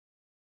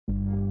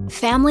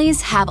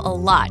Families have a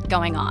lot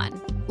going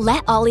on.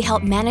 Let Ollie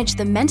help manage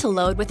the mental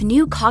load with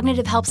new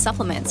cognitive help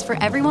supplements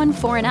for everyone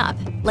 4 and up,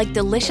 like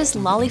delicious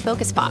Lolly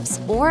Focus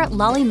Pops or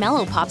Lolly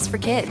Mellow Pops for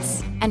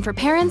kids. And for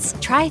parents,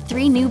 try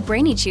 3 new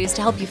Brainy Chews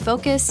to help you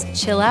focus,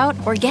 chill out,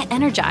 or get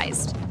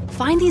energized.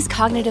 Find these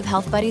cognitive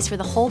health buddies for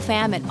the whole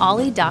fam at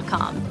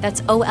ollie.com.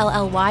 That's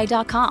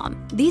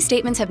OLLY.com. These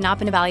statements have not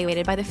been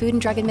evaluated by the Food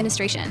and Drug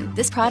Administration.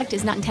 This product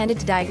is not intended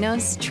to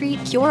diagnose,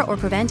 treat, cure, or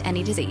prevent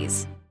any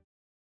disease.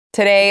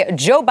 Today,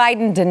 Joe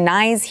Biden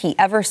denies he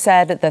ever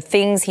said the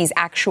things he's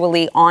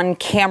actually on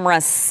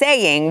camera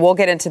saying. We'll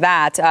get into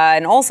that.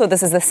 And also,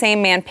 this is the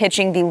same man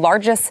pitching the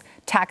largest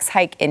tax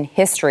hike in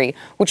history,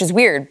 which is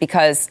weird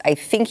because I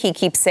think he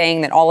keeps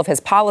saying that all of his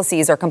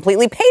policies are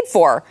completely paid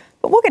for.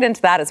 But we'll get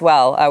into that as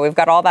well. We've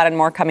got all that and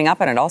more coming up,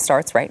 and it all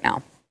starts right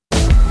now.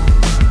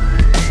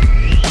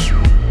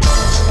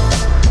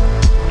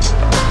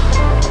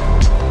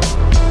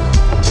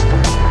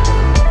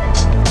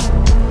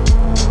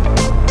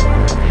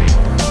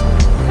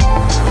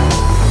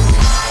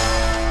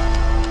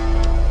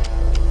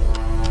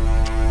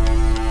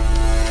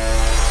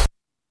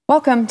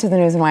 Welcome to the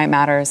News and Why It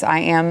Matters. I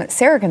am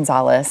Sarah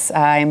Gonzalez.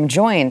 I'm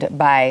joined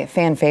by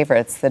fan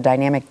favorites, the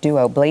dynamic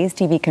duo Blaze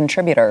TV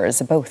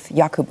contributors, both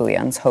Jaco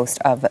Booyens, host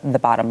of The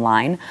Bottom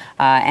Line,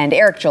 and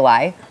Eric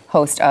July,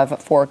 host of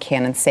For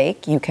Canon's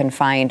Sake. You can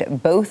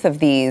find both of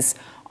these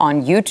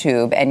on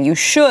YouTube, and you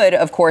should,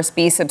 of course,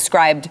 be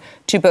subscribed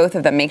to both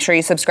of them. Make sure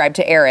you subscribe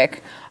to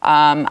Eric.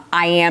 I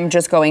am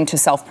just going to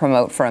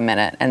self-promote for a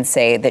minute and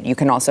say that you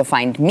can also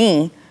find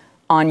me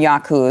on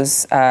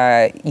Jaco's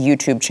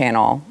YouTube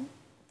channel.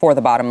 For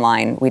The Bottom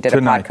Line, we did a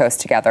podcast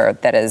together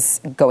that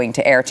is going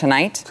to air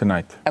tonight. Okay,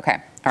 all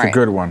right. It's a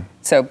good one.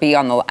 So be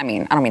on the, I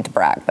don't mean to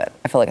brag, but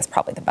I feel like it's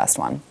probably the best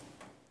one.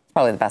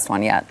 Probably the best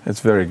one yet.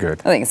 It's very good.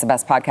 I think it's the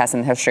best podcast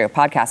in the history of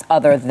podcasts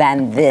other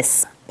than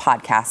this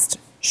podcast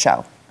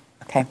show.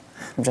 Okay,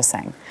 I'm just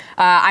saying.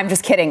 I'm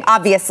just kidding,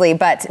 obviously,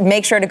 but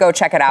make sure to go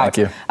check it out.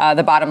 Thank you.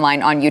 The Bottom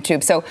Line on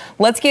YouTube. So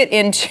let's get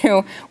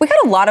into, we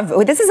got a lot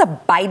of, this is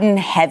a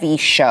Biden-heavy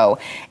show.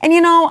 And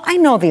I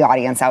know the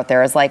audience out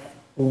there is like,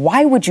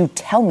 why would you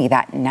tell me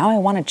that? Now I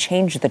want to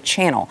change the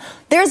channel.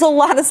 There's a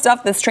lot of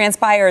stuff that's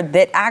transpired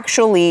that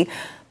actually,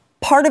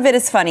 part of it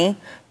is funny,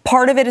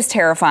 part of it is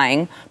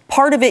terrifying,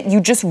 part of it you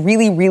just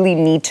really, really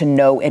need to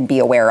know and be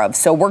aware of.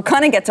 So we're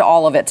going to get to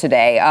all of it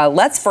today.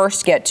 Let's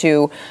first get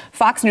to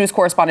Fox News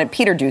correspondent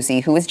Peter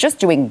Doocy, who is just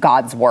doing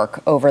God's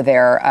work over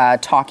there,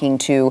 talking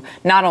to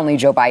not only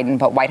Joe Biden,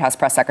 but White House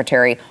press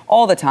secretary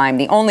all the time,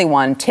 the only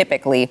one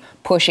typically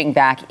pushing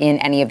back in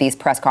any of these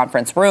press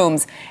conference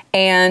rooms.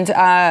 And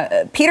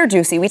Peter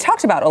Doocy, we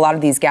talked about a lot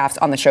of these gaffes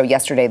on the show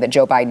yesterday that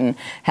Joe Biden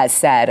has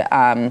said.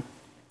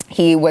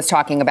 He was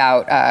talking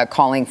about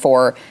calling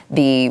for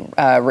the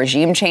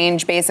regime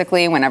change,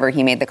 basically, whenever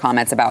he made the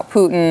comments about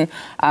Putin.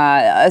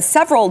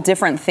 Several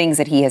different things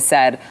that he has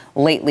said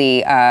lately.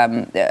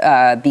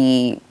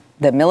 The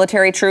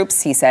military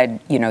troops, he said,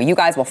 you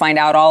guys will find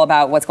out all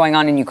about what's going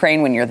on in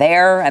Ukraine when you're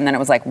there. And then it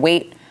was like,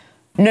 wait,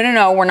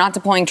 no, we're not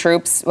deploying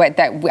troops.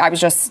 I was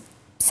just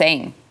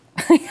saying.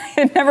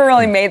 It never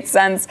really made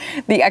sense,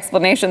 the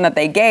explanation that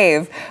they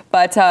gave.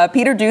 But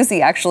Peter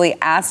Doocy actually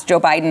asked Joe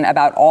Biden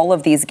about all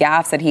of these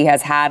gaffes that he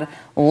has had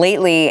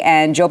lately.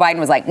 And Joe Biden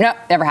was like, no,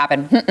 never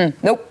happened.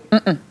 Nope.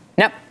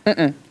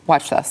 No.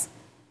 Watch this.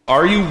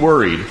 Are you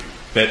worried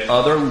that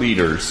other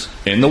leaders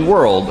in the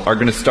world are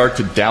going to start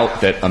to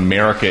doubt that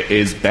America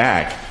is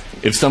back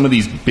if some of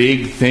these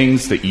big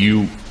things that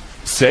you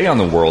say on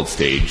the world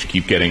stage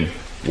keep getting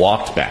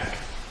walked back?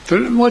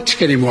 What's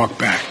getting walked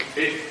back?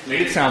 It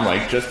made it sound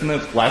like, just in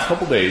the last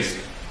couple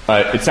days,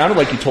 it sounded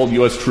like you told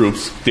U.S.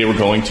 troops they were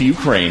going to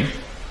Ukraine.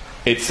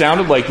 It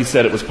sounded like you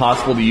said it was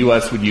possible the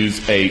U.S. would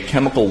use a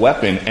chemical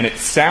weapon, and it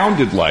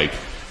sounded like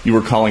you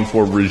were calling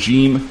for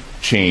regime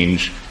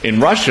change in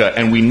Russia,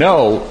 and we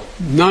know...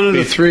 None of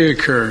the three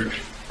occurred.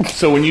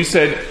 So when you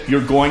said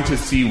you're going to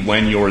see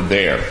when you're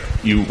there,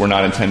 you were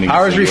not intending to...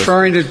 I was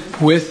referring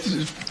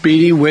to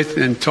meeting with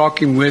and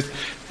talking with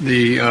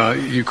the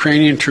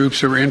Ukrainian troops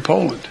who were in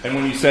Poland. And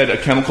when you said a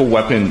chemical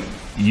weapon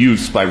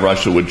use by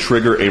Russia would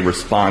trigger a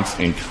response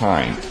in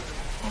kind.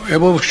 It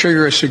will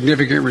trigger a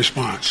significant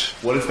response.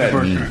 What does that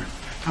mean?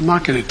 I'm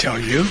not going to tell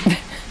you.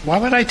 Why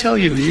would I tell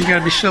you? You got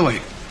to be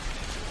silly.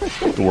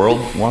 The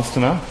world wants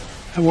to know.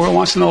 The world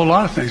wants to know a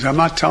lot of things. I'm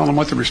not telling them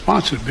what the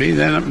response would be.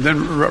 Then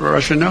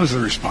Russia knows the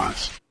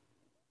response.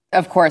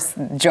 Of course,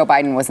 Joe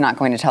Biden was not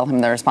going to tell him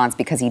the response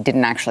because he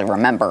didn't actually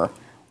remember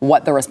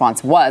what the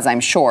response was, I'm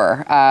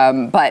sure.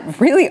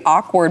 But really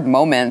awkward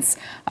moments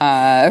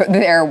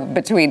there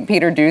between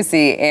Peter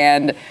Doocy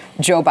and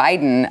Joe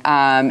Biden.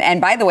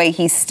 And by the way,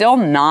 he's still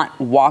not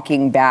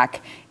walking back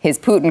his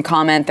Putin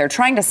comment. They're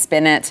trying to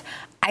spin it.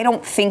 I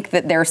don't think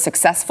that they're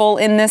successful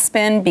in this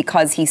spin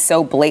because he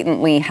so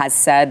blatantly has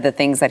said the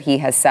things that he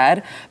has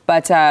said.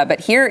 But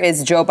here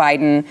is Joe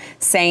Biden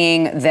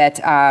saying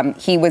that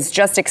he was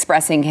just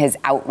expressing his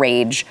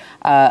outrage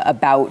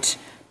about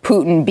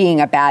Putin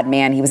being a bad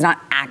man. He was not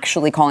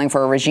actually calling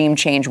for a regime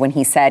change when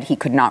he said he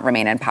could not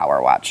remain in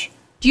power. Watch.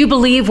 Do you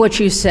believe what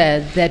you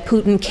said, that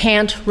Putin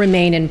can't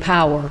remain in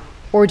power?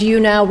 Or do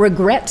you now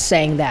regret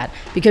saying that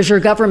because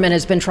your government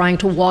has been trying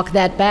to walk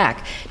that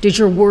back? Did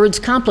your words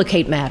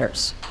complicate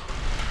matters?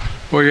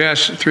 Well, you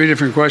asked 3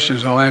 different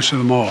questions. I'll answer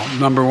them all.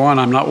 Number one,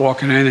 I'm not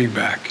walking anything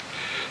back.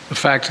 The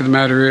fact of the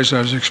matter is I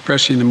was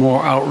expressing the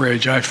moral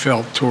outrage I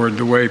felt toward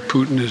the way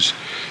Putin is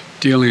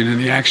dealing in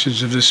the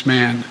actions of this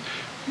man.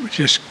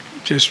 Just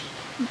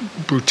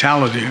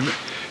brutality of it.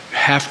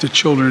 Half the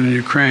children in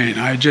Ukraine.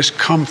 I just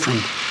come from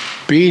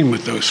being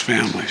with those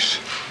families.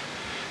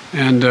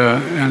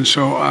 And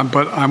so,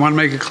 but I want to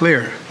make it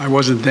clear, I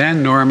wasn't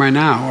then, nor am I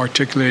now,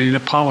 articulating a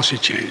policy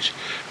change.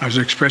 I was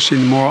expressing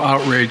the moral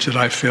outrage that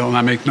I feel, and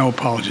I make no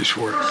apologies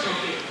for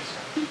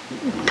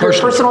it.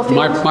 Personal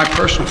feelings? My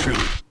personal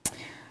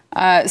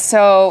feelings.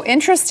 So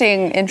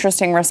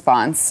interesting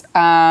response.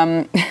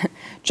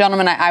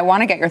 Gentlemen, I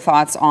want to get your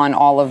thoughts on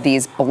all of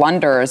these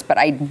blunders, but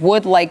I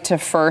would like to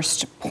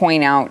first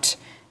point out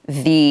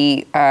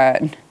the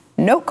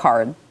note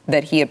card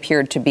that he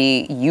appeared to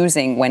be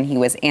using when he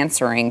was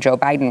answering Joe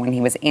Biden, when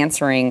he was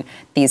answering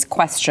these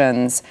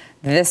questions.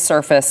 This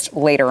surfaced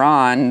later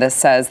on. This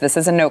says, this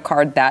is a note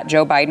card that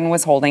Joe Biden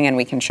was holding, and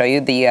we can show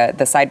you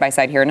the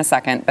side-by-side here in a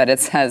second, but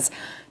it says,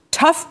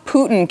 tough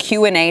Putin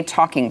Q&A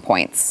talking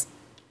points.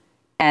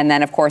 And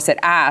then, of course, it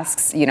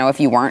asks, if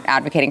you weren't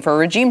advocating for a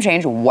regime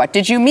change, what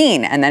did you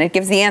mean? And then it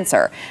gives the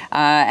answer.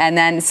 And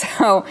then,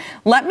 so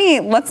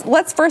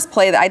let's first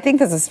play. I think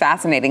this is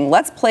fascinating.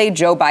 Let's play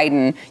Joe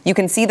Biden. You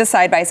can see the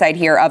side by side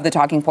here of the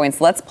talking points.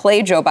 Let's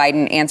play Joe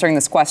Biden answering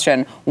this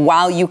question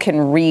while you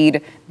can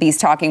read these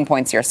talking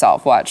points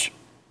yourself. Watch.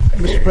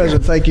 Mr.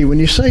 President, thank you. When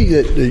you say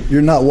that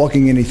you're not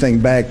walking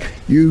anything back,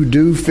 you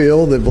do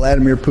feel that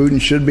Vladimir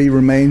Putin should be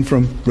removed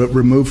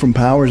from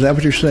power. Is that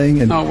what you're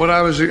saying? No, what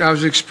I was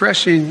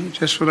expressing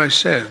just what I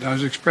said. I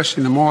was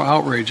expressing the moral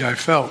outrage I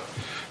felt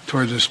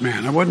towards this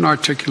man. I wasn't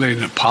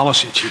articulating a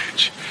policy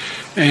change.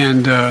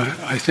 And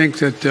I think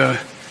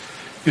that,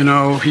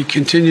 he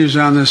continues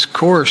on this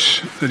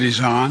course that he's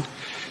on.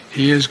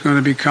 He is going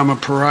to become a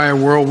pariah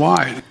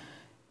worldwide.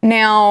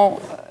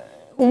 Now,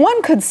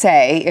 one could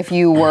say, if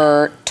you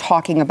were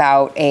talking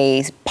about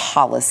a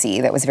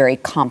policy that was very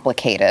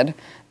complicated,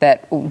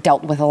 that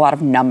dealt with a lot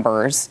of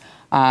numbers,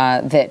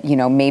 that,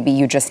 maybe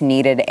you just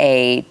needed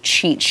a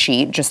cheat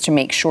sheet just to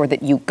make sure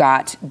that you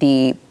got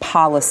the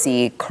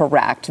policy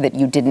correct, that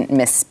you didn't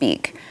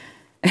misspeak.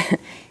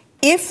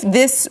 If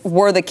this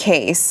were the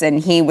case and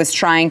he was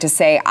trying to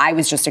say, I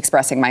was just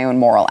expressing my own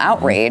moral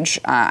outrage,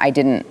 I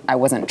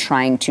wasn't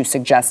trying to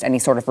suggest any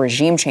sort of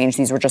regime change.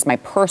 These were just my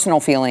personal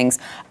feelings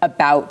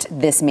about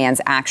this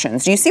man's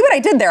actions. Do you see what I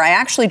did there? I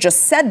actually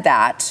just said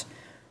that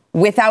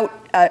without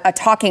a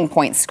talking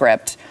point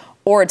script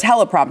or a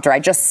teleprompter. I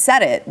just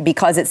said it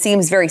because it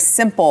seems very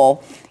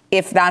simple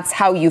if that's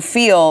how you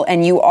feel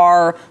and you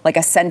are like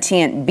a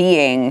sentient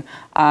being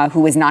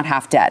who is not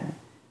half dead.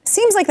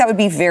 Seems like that would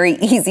be very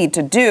easy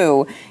to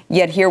do,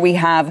 yet here we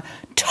have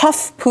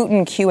tough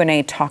Putin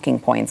Q&A talking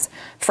points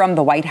from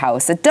the White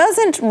House. It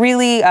doesn't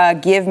really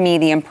give me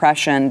the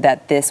impression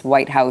that this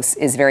White House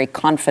is very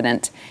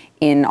confident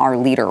in our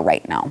leader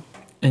right now.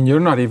 And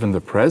you're not even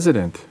the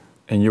president,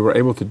 and you were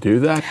able to do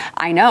that?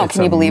 I know. It's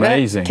Can you believe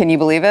amazing. it? Can you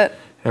believe it?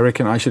 Eric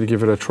and I should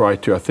give it a try,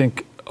 too. I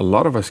think a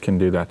lot of us can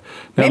do that.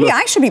 Now, Maybe look,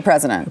 I should be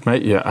president.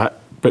 But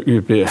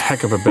you'd be a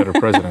heck of a better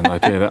president, I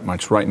tell you that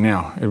much right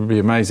now. It would be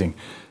amazing.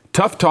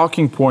 Tough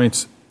talking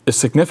points is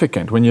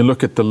significant when you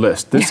look at the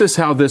list. This is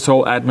how this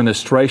whole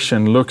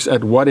administration looks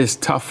at what is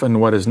tough and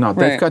what is not.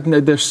 Right.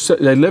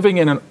 They're living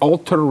in an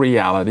altered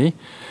reality.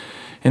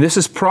 And this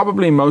is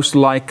probably most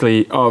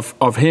likely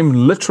of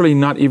him literally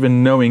not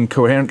even knowing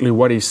coherently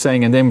what he's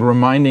saying and then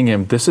reminding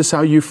him, this is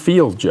how you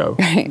feel, Joe.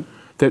 Right.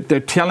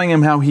 They're telling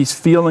him how he's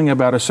feeling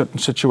about a certain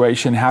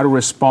situation, how to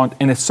respond,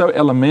 and it's so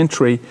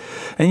elementary.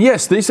 And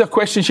yes, these are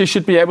questions you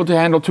should be able to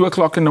handle 2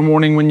 o'clock in the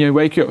morning when you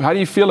wake up. How do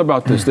you feel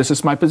about this? This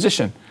is my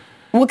position.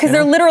 Well, because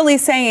they're literally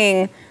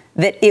saying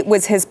that it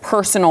was his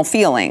personal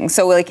feeling.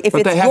 So, like, if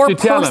it's your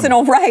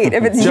personal, right,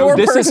 if it's Joe, your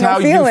this personal is how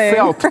feeling, you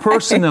felt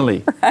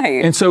personally.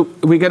 Right. And so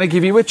we're going to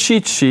give you a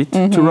cheat sheet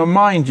to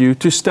remind you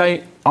to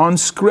stay on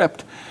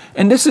script.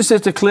 And this is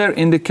just a clear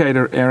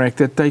indicator, Eric,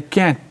 that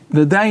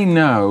they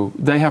know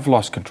they have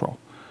lost control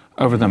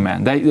over the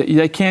man.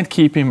 They can't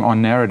keep him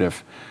on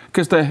narrative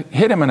because they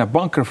hit him in a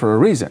bunker for a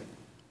reason.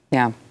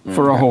 Yeah.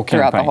 For a whole campaign.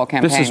 Throughout the whole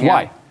campaign. This is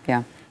why.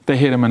 Yeah. They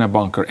hit him in a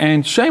bunker.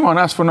 And shame on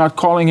us for not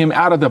calling him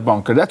out of the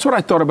bunker. That's what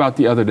I thought about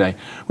the other day.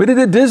 We did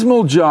a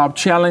dismal job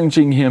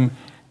challenging him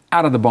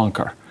out of the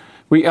bunker.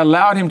 We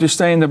allowed him to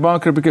stay in the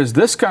bunker because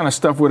this kind of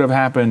stuff would have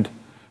happened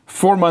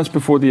 4 months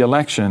before the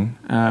election,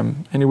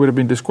 and he would have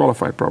been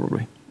disqualified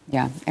probably.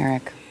 Yeah,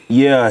 Eric.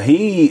 Yeah,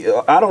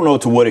 I don't know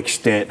to what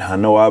extent. I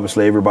know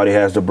obviously everybody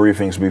has the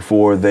briefings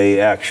before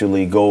they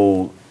actually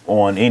go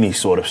on any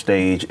sort of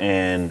stage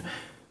and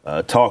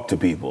talk to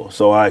people.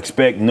 So I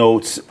expect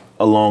notes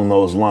along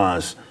those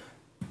lines.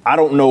 I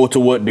don't know to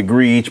what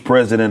degree each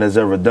president has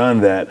ever done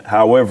that.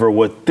 However,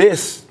 with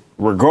this,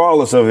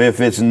 regardless of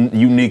if it's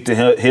unique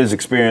to his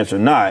experience or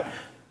not,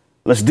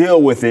 let's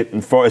deal with it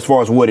as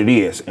far as what it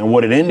is. And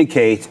what it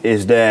indicates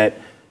is that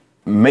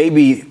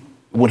maybe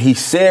when he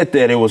said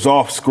that, it was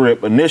off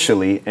script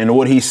initially, and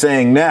what he's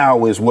saying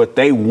now is what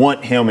they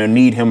want him and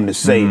need him to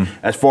say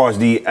as far as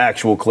the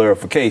actual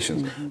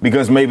clarifications.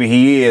 Because maybe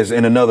he is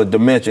in another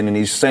dimension and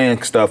he's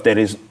saying stuff that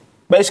is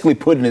basically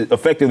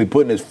effectively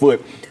putting his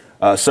foot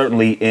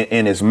certainly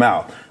in his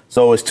mouth.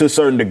 So it's to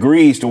certain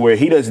degrees to where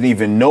he doesn't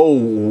even know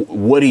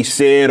what he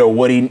said or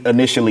what he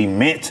initially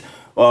meant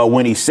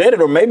when he said it,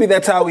 or maybe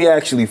that's how he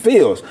actually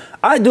feels.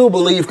 I do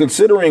believe,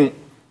 considering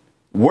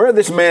where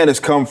this man has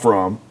come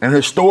from and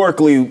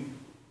historically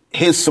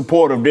his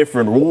support of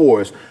different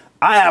wars,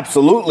 I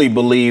absolutely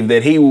believe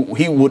that he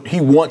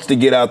wants to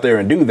get out there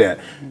and do that.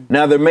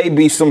 Now, there may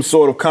be some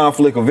sort of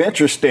conflict of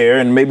interest there,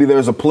 and maybe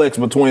there's a plex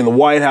between the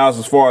White House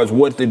as far as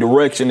what the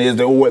direction is,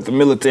 or what the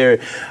military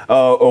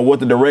or what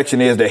the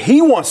direction is that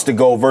he wants to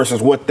go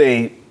versus what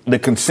the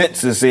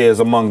consensus is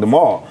among them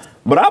all.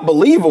 But I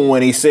believe him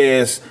when he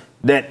says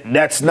that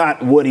that's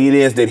not what it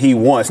is that he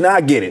wants. Now,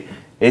 I get it.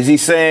 Is he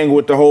saying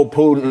with the whole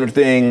Putin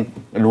thing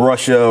in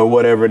Russia or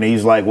whatever, and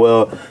he's like,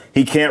 well,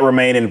 he can't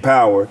remain in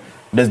power?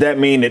 Does that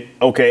mean that,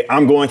 okay,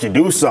 I'm going to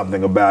do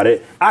something about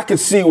it? I could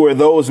see where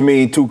those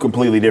mean two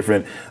completely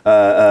different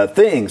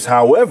things.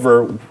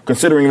 However,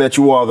 considering that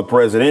you are the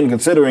president,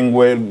 considering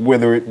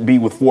whether it be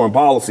with foreign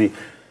policy,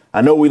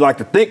 I know we like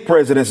to think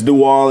presidents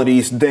do all of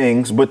these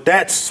things, but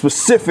that's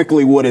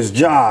specifically what his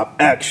job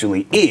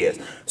actually is.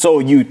 So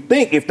you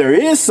think if there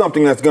is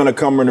something that's going to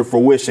come into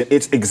fruition,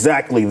 it's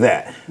exactly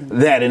that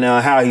and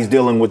how he's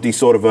dealing with these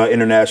sort of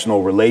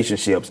international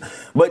relationships.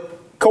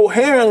 But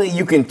coherently,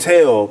 you can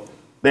tell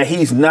that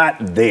he's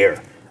not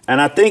there.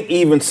 And I think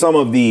even some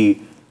of the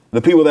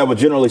people that would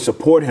generally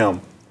support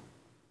him,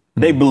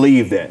 they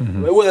believe that.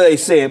 Whether they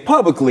say it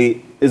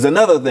publicly is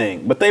another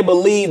thing, but they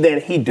believe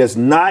that he does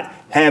not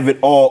have it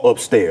all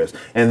upstairs.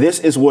 And this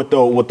is what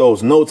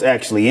those notes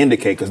actually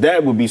indicate, because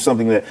that would be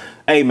something that,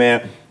 hey,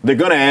 man, they're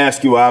going to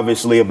ask you,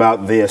 obviously,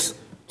 about this.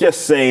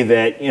 Just say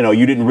that,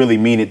 you didn't really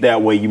mean it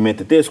that way. You meant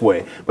it this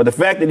way. But the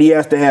fact that he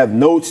has to have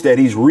notes that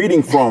he's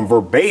reading from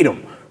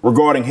verbatim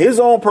regarding his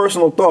own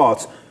personal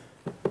thoughts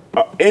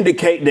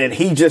indicate that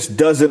he just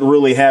doesn't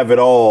really have it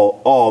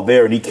all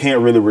there, and he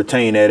can't really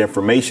retain that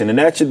information. And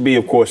that should be,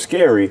 of course,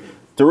 scary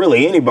to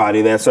really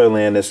anybody that's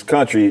certainly in this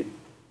country,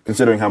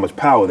 considering how much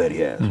power that he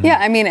has. Yeah,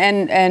 I mean,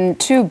 and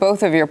to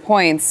both of your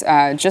points,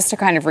 just to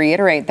kind of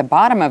reiterate the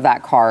bottom of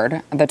that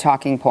card, the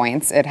talking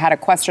points, it had a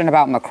question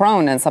about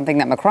Macron and something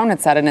that Macron had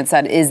said, and it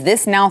said, is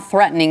this now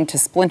threatening to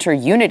splinter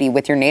unity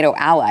with your NATO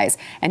allies?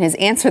 And his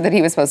answer that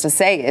he was supposed to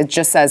say, it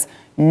just says,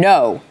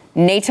 no,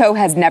 NATO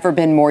has never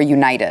been more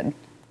united.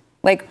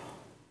 Like,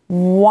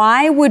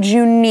 why would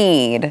you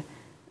need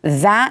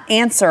that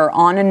answer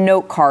on a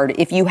note card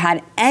if you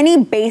had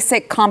any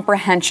basic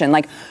comprehension?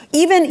 Like,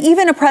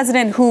 even a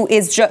president who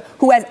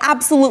has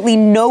absolutely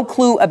no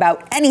clue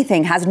about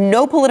anything, has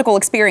no political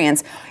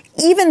experience,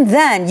 even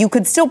then you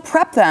could still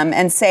prep them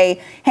and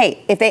say,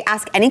 hey, if they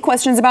ask any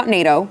questions about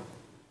NATO,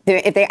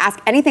 if they ask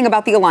anything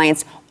about the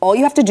alliance, all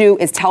you have to do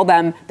is tell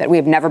them that we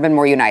have never been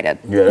more united.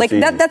 Yeah,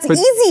 that's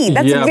easy.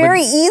 That's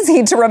very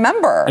easy to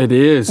remember. It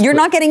is. You're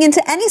not getting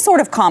into any sort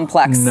of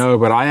complex. No,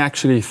 but I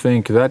actually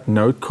think that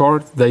note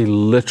card, they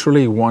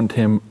literally want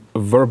him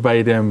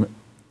verbatim.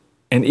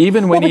 And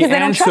even when he answered,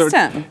 don't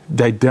trust him.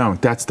 They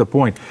don't. That's the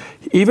point.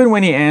 Even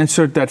when he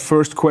answered that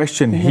first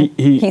question,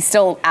 he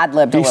still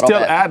ad-libbed a little bit. He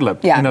still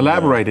ad-libbed and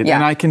elaborated. Yeah.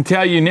 And I can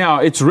tell you now,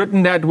 it's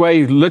written that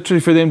way literally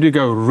for them to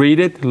go read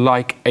it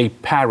like a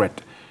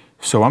parrot.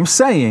 So I'm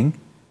saying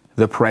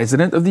the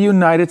President of the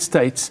United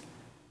States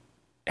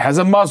has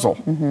a muzzle.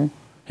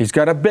 He's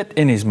got a bit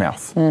in his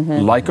mouth,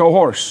 like a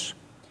horse.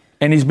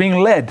 And he's being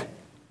led.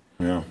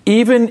 Yeah.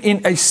 Even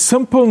in a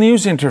simple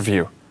news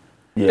interview.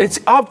 Yeah. It's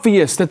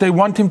obvious that they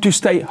want him to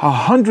stay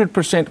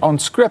 100% on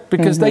script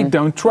because they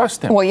don't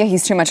trust him. Well, yeah,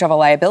 he's too much of a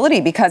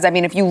liability because, I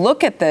mean, if you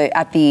look at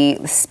the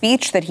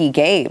speech that he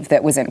gave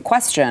that was in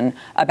question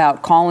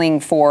about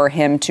calling for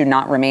him to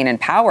not remain in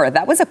power,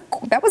 that was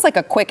like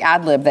a quick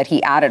ad lib that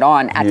he added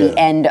on at the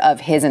end of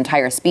his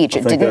entire speech.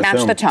 It didn't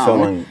match the tone.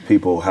 Telling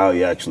people how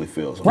he actually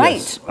feels. Right,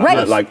 yes.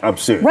 right. I'm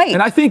serious. Right.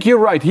 And I think you're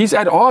right. He's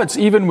at odds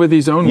even with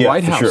his own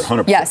White House. For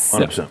sure, 100%. Yes,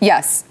 100%.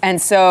 Yes. And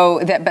so,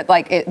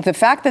 the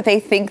fact that they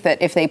think that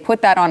if they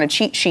put that on a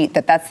cheat sheet,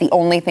 that's the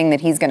only thing that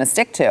he's going to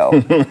stick to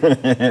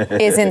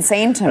is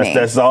insane to me.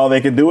 That's all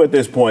they can do at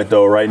this point,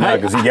 though, right now,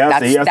 because he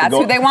has to go. That's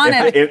who they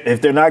wanted.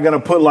 If they're not going to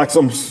put like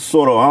some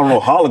sort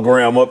of,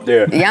 hologram up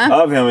there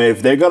of him,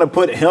 if they're going to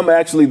put him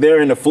actually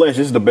there in the flesh,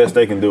 this is the best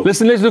they can do.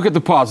 Listen, let's look at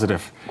the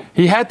positive.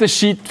 He had the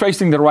sheet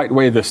facing the right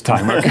way this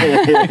time.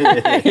 Okay?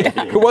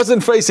 It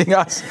wasn't facing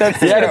us.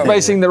 He had it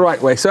facing the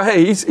right way. So,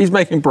 hey, he's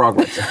making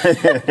progress.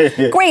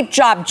 Great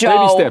job,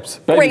 Joe. Baby steps.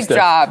 Great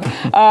job.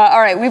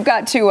 All right, we've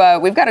got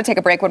to take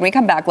a break. When we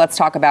come back, let's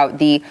talk about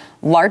the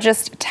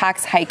largest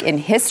tax hike in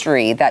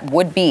history that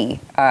would be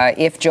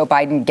if Joe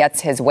Biden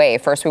gets his way.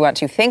 First, we want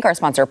to thank our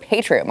sponsor,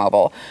 Patriot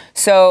Mobile.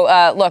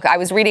 So, look, I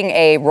was reading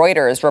a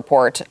Reuters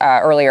report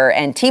earlier,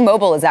 and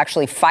T-Mobile is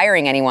actually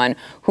firing anyone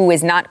who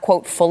is not,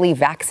 quote, fully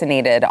vaccinated.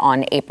 vaccinated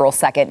on April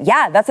 2nd.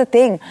 Yeah, that's a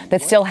thing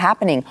that's still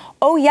happening.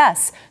 Oh,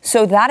 yes.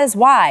 So that is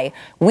why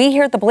we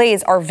here at The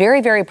Blaze are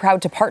very, very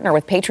proud to partner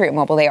with Patriot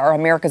Mobile. They are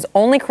America's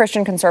only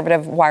Christian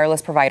conservative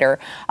wireless provider.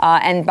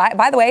 And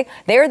by the way,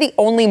 they are the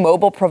only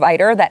mobile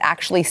provider that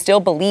actually still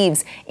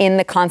believes in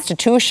the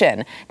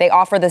Constitution. They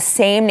offer the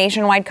same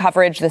nationwide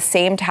coverage, the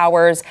same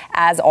towers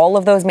as all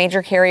of those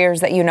major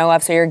carriers that you know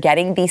of. So you're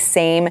getting the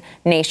same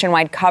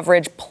nationwide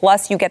coverage.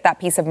 Plus, you get that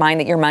peace of mind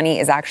that your money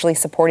is actually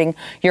supporting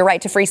your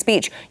right to free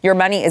speech. Your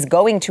money is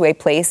going to a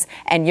place,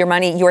 and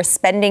you're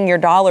spending your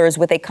dollars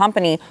with a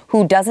company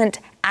who doesn't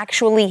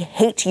actually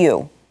hate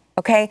you.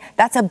 Okay,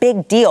 that's a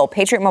big deal.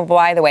 Patriot Mobile,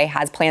 by the way,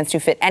 has plans to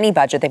fit any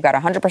budget. They've got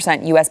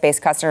 100%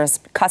 U.S.-based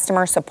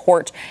customer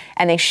support,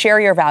 and they share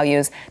your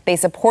values. They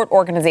support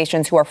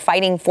organizations who are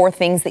fighting for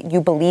things that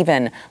you believe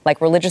in, like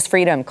religious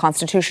freedom,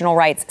 constitutional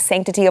rights,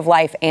 sanctity of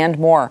life, and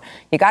more.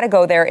 You got to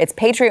go there. It's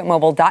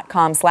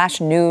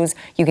patriotmobile.com/news.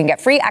 You can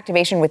get free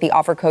activation with the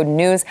offer code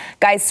NEWS.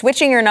 Guys,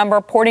 switching your number,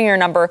 porting your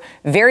number,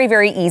 very,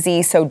 very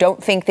easy. So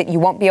don't think that you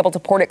won't be able to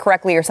port it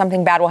correctly or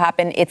something bad will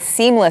happen. It's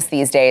seamless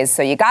these days.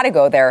 So you got to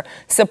go there.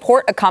 Support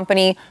a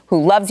company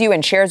who loves you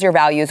and shares your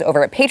values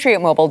over at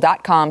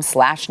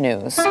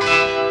patriotmobile.com/news.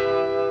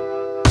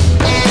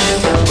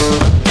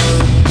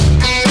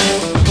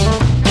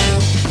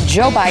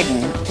 Joe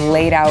Biden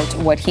laid out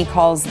what he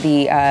calls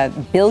the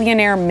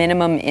billionaire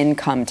minimum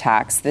income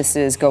tax. This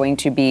is going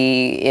to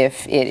be,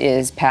 if it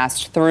is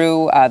passed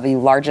through, the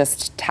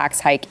largest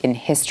tax hike in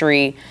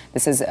history.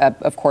 This is,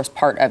 of course,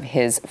 part of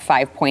his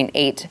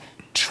 $5.8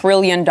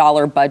 trillion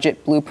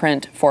budget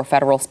blueprint for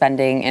federal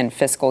spending in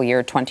fiscal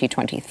year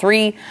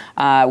 2023,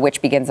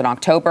 which begins in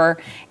October.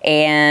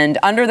 And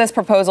under this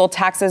proposal,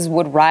 taxes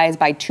would rise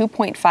by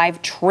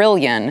 $2.5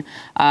 trillion.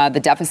 The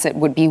deficit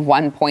would be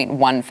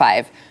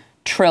 $1.15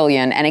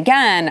 trillion. And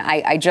again,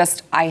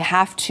 I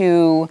have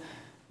to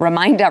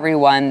remind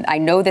everyone, I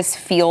know this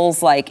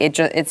feels like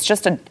it's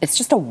just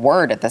a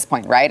word at this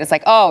point, right? It's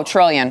like, oh,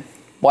 trillion,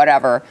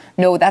 whatever.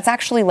 No, that's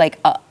actually like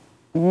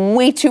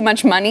way too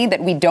much money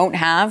that we don't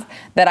have,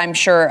 that I'm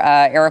sure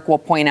Eric will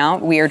point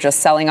out. We are just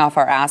selling off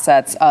our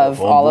assets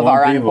of all of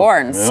our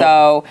unborns. Yep.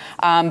 So,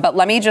 but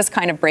let me just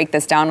kind of break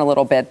this down a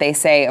little bit. They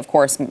say, of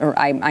course,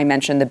 I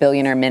mentioned the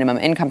billionaire minimum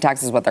income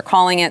tax is what they're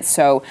calling it.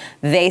 So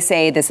they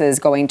say this is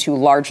going to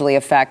largely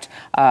affect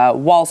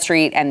Wall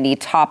Street and the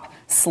top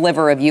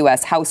sliver of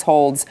U.S.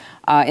 households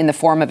in the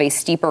form of a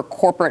steeper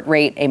corporate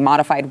rate, a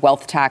modified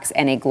wealth tax,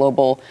 and a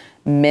global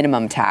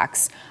minimum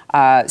tax.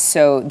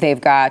 So they've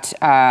got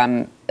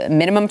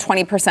minimum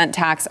 20%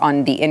 tax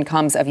on the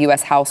incomes of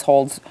U.S.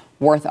 households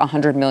worth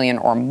 $100 million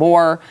or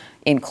more,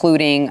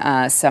 including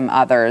some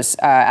others,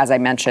 as I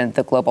mentioned,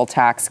 the global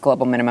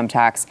minimum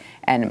tax,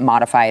 and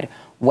modified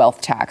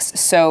wealth tax.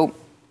 So,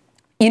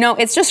 you know,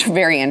 it's just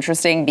very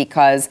interesting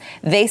because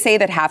they say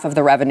that half of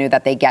the revenue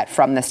that they get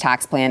from this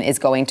tax plan is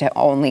going to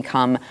only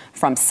come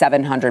from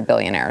 700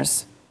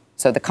 billionaires.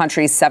 So the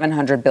country's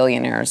 700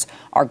 billionaires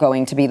are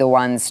going to be the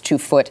ones to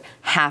foot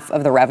half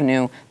of the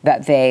revenue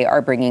that they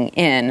are bringing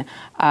in.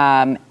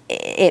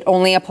 It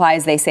only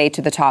applies, they say,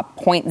 to the top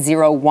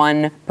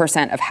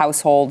 0.01% of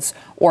households,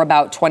 or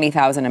about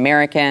 20,000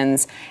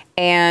 Americans.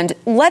 And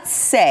let's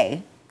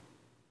say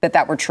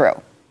that were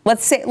true.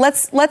 Let's say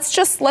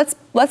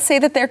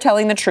that they're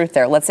telling the truth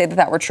there. Let's say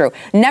that were true.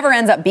 Never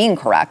ends up being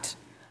correct.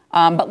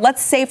 But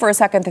let's say for a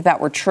second that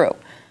were true.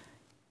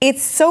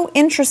 It's so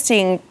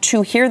interesting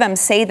to hear them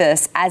say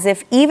this as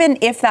if even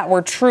if that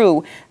were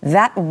true,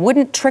 that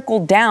wouldn't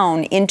trickle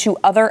down into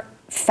other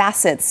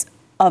facets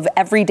of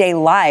everyday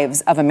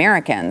lives of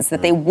Americans,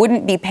 that they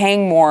wouldn't be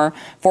paying more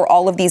for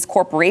all of these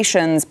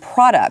corporations'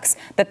 products,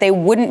 that they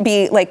wouldn't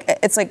be like,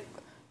 it's like,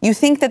 you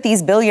think that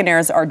these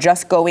billionaires are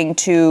just going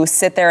to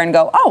sit there and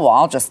go, oh, well,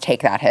 I'll just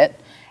take that hit,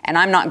 and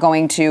I'm not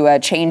going to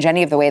change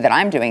any of the way that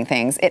I'm doing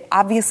things. It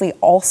obviously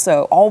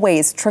also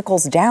always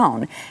trickles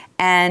down.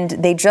 And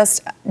they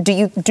just,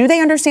 do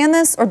they understand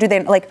this? Or do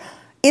they,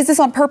 is this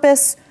on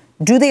purpose?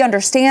 Do they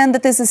understand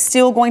that this is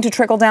still going to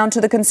trickle down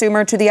to the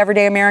consumer, to the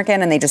everyday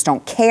American, and they just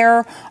don't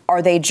care?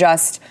 Are they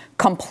just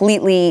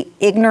completely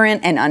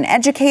ignorant and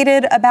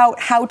uneducated about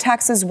how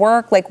taxes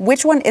work? Like,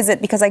 which one is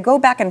it? Because I go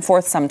back and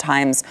forth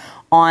sometimes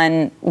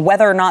on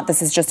whether or not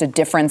this is just a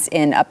difference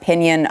in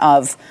opinion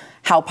of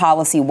how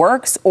policy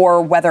works,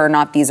 or whether or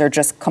not these are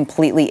just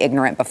completely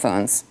ignorant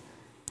buffoons.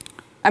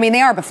 I mean,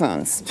 they are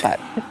buffoons, but...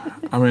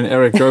 I mean,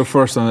 Eric, go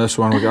first on this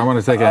one. I want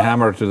to take a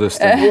hammer to this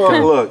thing.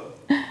 Well, look,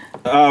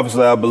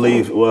 obviously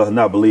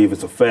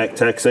it's a fact.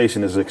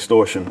 Taxation is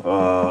extortion.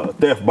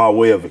 Theft by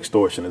way of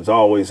extortion. It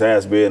always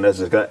has been.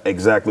 That's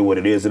exactly what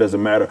it is. It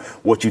doesn't matter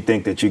what you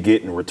think that you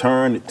get in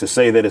return. To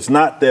say that it's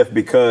not theft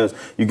because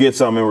you get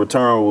something in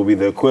return will be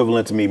the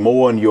equivalent to me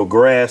mowing your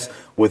grass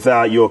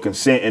without your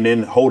consent and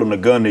then holding a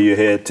gun to your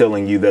head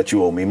telling you that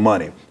you owe me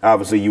money.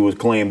 Obviously, you would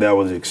claim that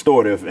was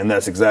extortive, and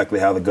that's exactly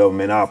how the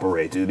government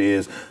operates. It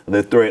is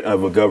the threat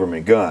of a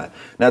government gun.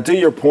 Now, to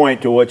your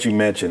point, to what you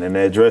mentioned, and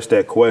to address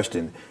that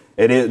question,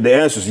 the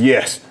answer is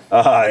yes.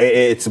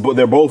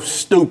 They're both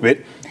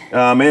stupid,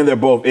 and they're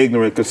both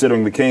ignorant,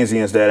 considering the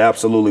Keynesians that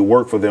absolutely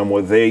work for them,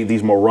 where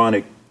these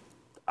moronic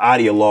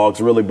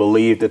ideologues really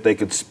believe that they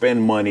could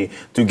spend money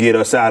to get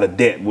us out of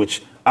debt,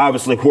 which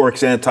obviously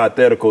works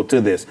antithetical to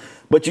this.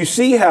 But you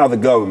see how the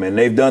government, and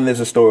they've done this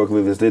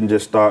historically, this didn't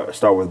just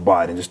start with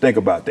Biden. Just think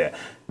about that.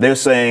 They're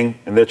saying,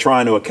 and they're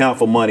trying to account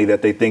for money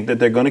that they think that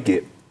they're going to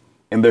get,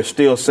 and they're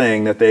still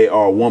saying that they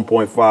are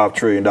 $1.5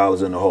 trillion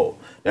in the hole.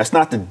 That's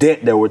not the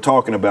debt that we're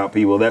talking about,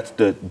 people. That's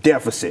the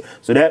deficit.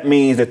 So that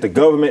means that the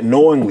government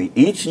knowingly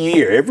each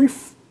year, every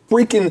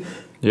freaking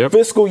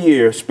fiscal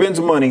year, spends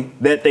money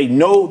that they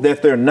know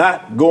that they're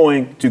not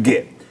going to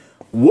get.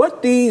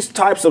 What these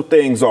types of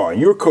things are,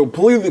 you're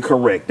completely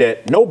correct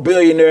that no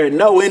billionaire,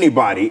 no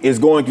anybody is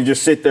going to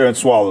just sit there and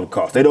swallow the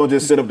cost. They don't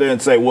just sit up there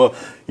and say, well,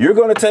 you're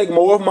going to take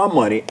more of my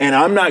money and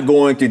I'm not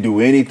going to do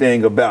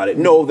anything about it.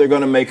 No, they're going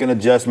to make an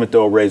adjustment.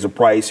 They'll raise a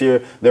price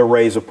here. They'll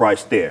raise a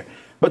price there.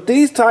 But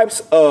these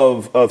types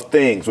of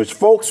things, which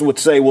folks would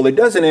say, well, it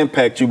doesn't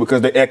impact you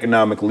because they're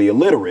economically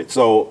illiterate.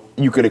 So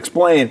you could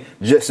explain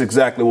just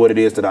exactly what it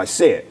is that I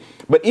said.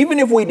 But even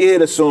if we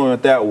did assume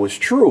that that was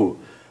true,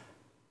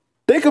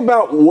 think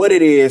about what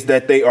it is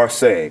that they are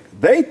saying.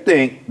 They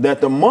think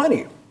that the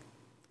money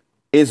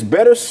is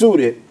better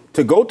suited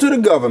to go to the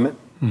government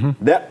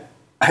that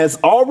has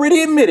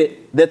already admitted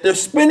that they're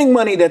spending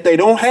money that they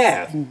don't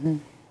have.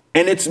 And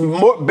it's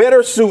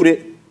better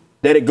suited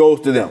that it goes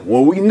to them.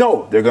 Well, we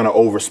know they're going to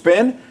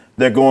overspend.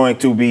 They're going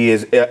to be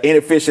as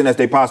inefficient as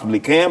they possibly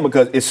can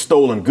because it's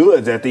stolen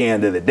goods at the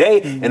end of the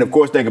day. And of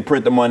course, they can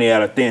print the money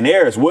out of thin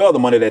air as well, the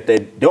money that they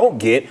don't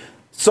get.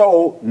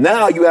 So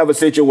now you have a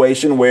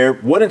situation where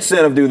what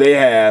incentive do they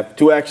have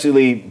to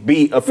actually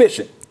be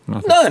efficient?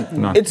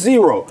 None. It's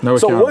zero. No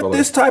so what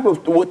this type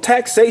of what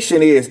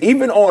taxation is,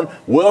 even on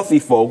wealthy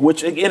folk,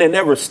 which again, it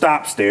never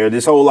stops there.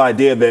 This whole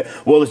idea that,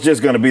 well, it's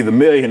just going to be the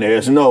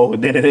millionaires. No,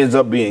 then it ends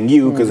up being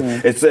you because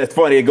it's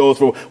funny. It goes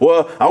through,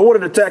 well, I wanted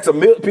to tax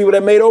people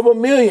that made over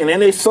 $1 million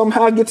and it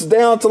somehow gets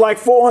down to like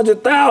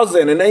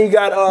 400,000. And then you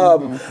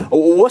got,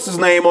 what's his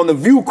name on The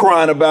View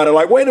crying about it.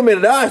 Like, wait a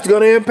minute, it's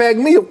going to impact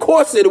me. Of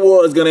course it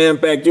was going to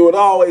impact you.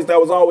 That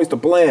was always the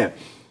plan.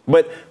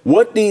 But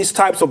what these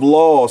types of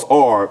laws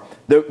are,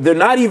 they're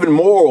not even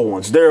moral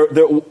ones.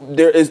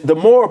 The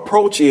more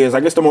approach is,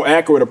 I guess the more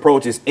accurate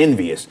approach is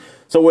envious.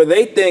 So where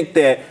they think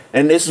that,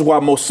 and this is why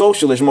most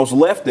socialists, most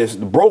leftists,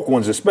 the broke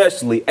ones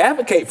especially,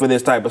 advocate for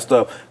this type of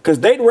stuff, because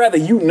they'd rather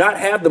you not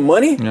have the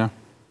money,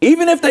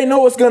 even if they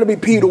know it's going to be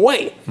peed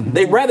away.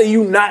 They'd rather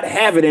you not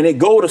have it and it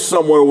go to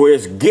somewhere where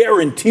it's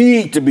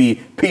guaranteed to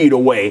be peed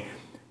away.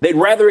 They'd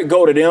rather it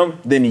go to them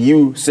than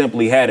you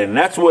simply had it. And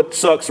that's what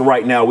sucks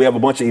right now. We have a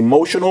bunch of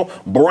emotional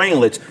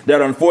brainlets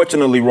that are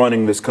unfortunately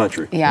running this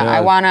country. I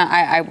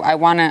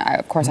wanna,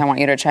 of course, I want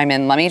you to chime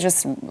in. Let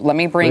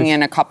me bring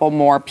in a couple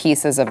more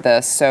pieces of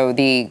this. So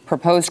the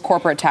proposed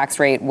corporate tax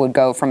rate would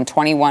go from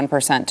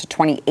 21% to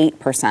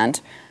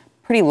 28%.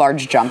 Pretty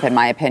large jump, in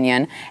my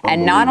opinion.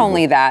 And not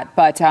only that,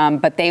 but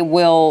they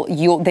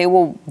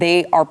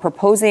are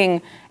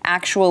proposing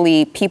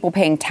actually people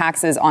paying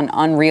taxes on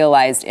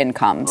unrealized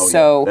income.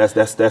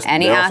 That's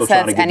any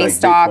assets, any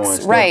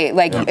stocks, right?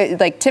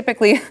 Like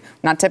typically,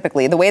 not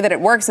typically. The way that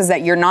it works is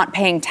that you're not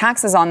paying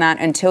taxes on that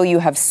until you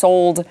have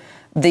sold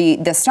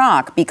the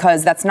stock,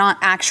 because that's not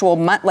actual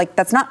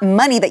that's not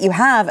money that you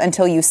have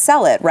until you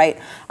sell it, right?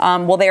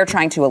 Well, they are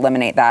trying to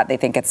eliminate that. They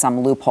think it's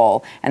some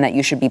loophole and that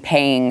you should be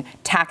paying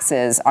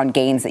taxes on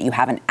gains that you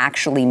haven't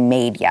actually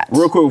made yet.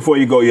 Real quick before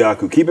you go,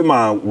 Yaku, keep in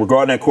mind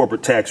regarding that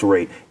corporate tax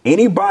rate,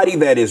 anybody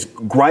that is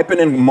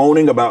griping and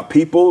moaning about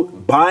people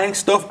buying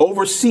stuff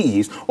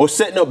overseas or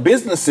setting up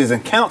businesses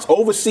and accounts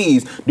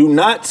overseas, you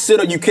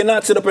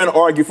cannot sit up and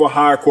argue for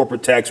higher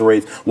corporate tax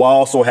rates while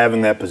also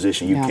having that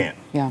position. You can't.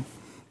 Yeah.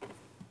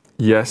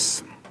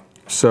 Yes.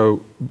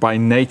 So by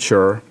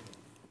nature,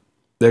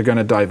 they're going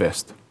to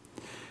divest.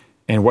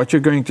 And what you're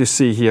going to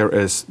see here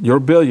is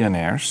your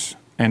billionaires,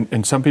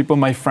 and some people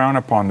may frown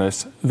upon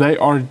this, they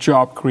are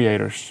job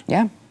creators.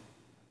 Yeah.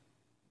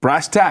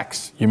 Brass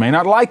tacks. You may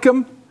not like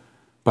them,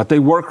 but they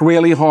work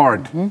really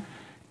hard.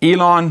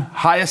 Elon,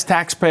 highest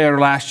taxpayer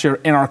last year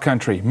in our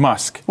country,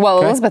 Musk. Well,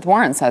 okay? Elizabeth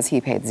Warren says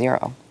he paid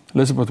zero.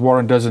 Elizabeth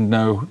Warren doesn't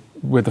know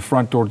where the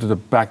front door to the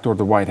back door of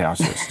the White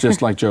House is,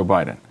 just like Joe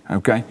Biden,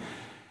 okay?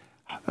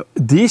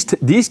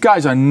 These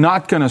guys are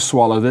not going to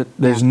swallow that.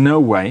 There's no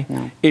way.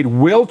 No. It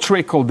will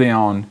trickle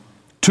down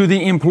to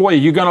the employee.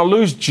 You're going to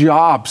lose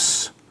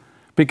jobs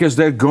because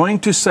they're going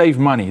to save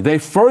money. They're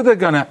further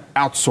going to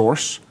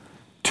outsource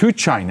to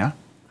China.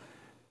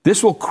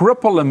 This will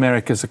cripple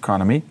America's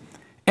economy.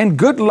 And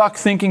good luck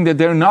thinking that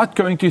they're not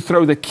going to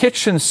throw the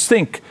kitchen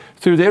sink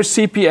through their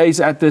CPAs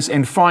at this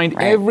and find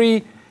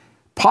every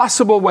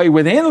possible way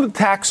within the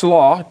tax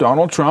law,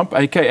 Donald Trump,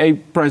 aka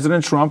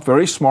President Trump,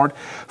 very smart,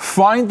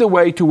 find the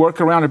way to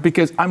work around it.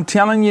 Because I'm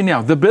telling you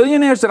now, the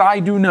billionaires that I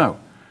do know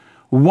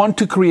want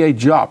to create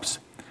jobs.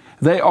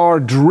 They are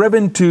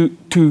driven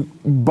to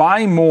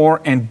buy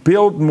more and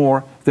build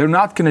more. They're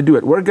not going to do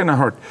it. We're going to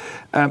hurt.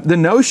 The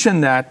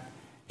notion that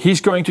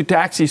he's going to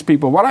tax these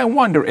people, what I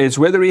wonder is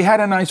whether he had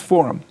a nice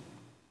forum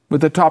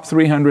with the top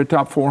 300,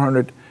 top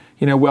 400,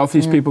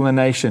 wealthiest people in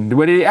the nation.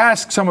 Would he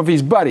ask some of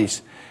his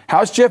buddies,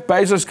 how's Jeff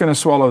Bezos going to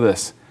swallow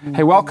this?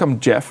 Hey, welcome,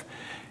 Jeff.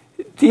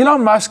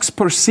 Elon Musk's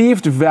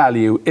perceived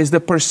value is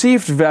the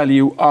perceived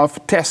value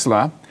of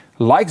Tesla.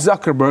 Like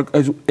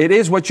Zuckerberg, it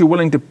is what you're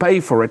willing to pay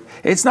for it.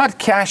 It's not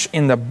cash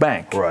in the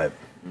bank. Right.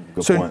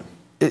 Good point.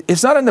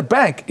 It's not in the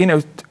bank.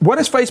 What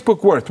is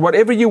Facebook worth?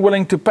 Whatever you're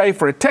willing to pay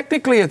for it.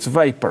 Technically, it's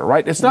vapor,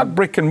 right? It's not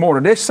brick and mortar.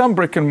 There's some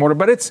brick and mortar,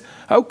 but it's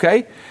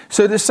okay.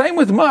 So the same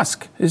with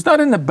Musk. It's not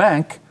in the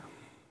bank,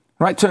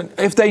 right? So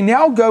if they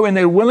now go and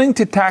they're willing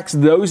to tax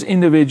those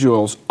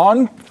individuals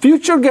on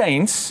future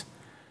gains,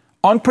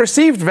 on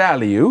perceived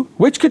value,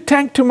 which could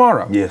tank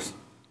tomorrow. Yes,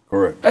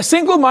 correct. A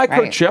single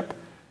microchip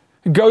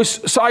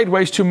goes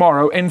sideways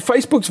tomorrow, and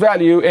Facebook's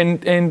value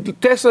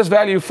and Tesla's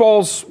value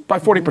falls by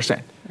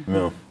 40%.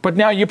 No. But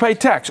now you pay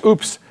tax.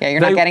 Oops. Yeah,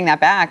 you're not getting that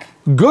back.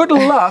 Good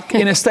luck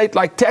in a state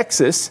like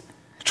Texas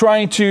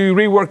trying to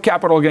rework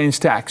capital gains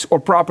tax or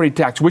property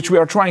tax, which we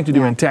are trying to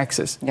do in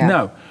Texas. Yeah.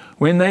 No.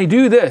 When they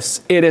do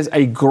this, it is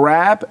a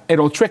grab.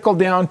 It'll trickle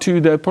down to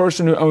the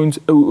person who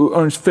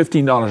earns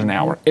 $15 an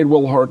hour. It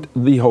will hurt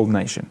the whole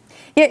nation.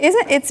 Yeah,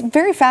 it's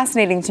very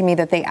fascinating to me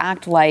that they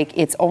act like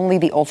it's only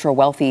the ultra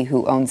wealthy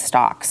who own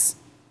stocks.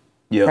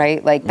 Yeah.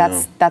 Right? Like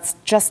that's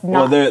just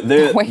not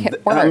the way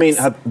it works. I mean,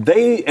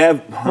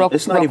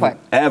 it's not even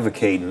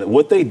advocating.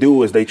 What they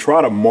do is they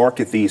try to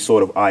market these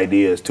sort of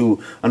ideas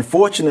to,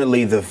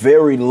 unfortunately, the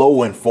very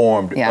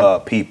low-informed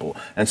people.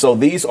 And so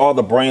these are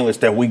the brainless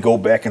that we go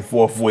back and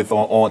forth with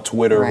on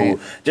Twitter who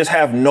just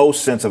have no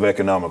sense of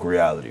economic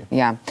reality.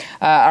 Yeah.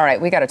 All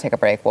right, we got to take a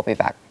break. We'll be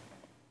back.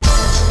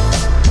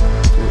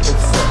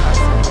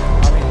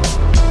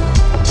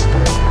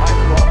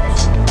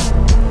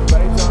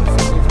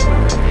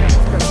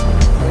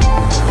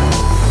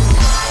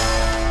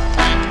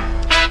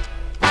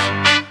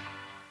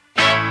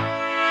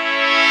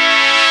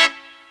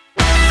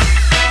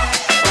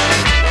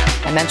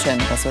 I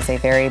mentioned this was a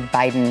very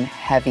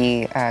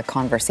Biden-heavy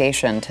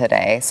conversation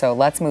today. So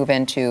let's move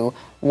into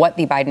what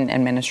the Biden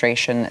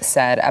administration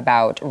said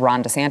about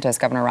Ron DeSantis,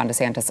 Governor Ron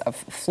DeSantis of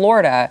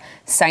Florida,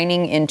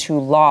 signing into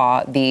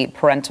law the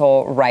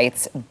parental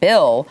rights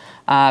bill.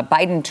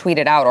 Biden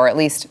tweeted out, or at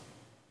least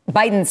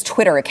Biden's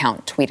Twitter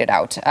account tweeted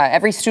out,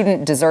 every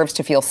student deserves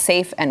to feel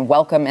safe and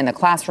welcome in the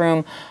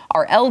classroom.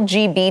 Our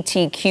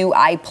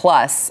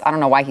LGBTQI+, I don't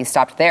know why he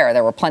stopped there.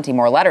 There were plenty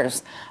more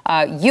letters.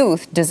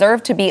 Youth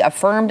deserve to be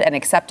affirmed and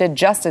accepted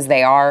just as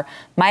they are.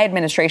 My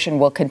administration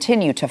will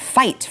continue to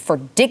fight for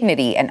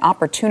dignity and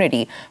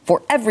opportunity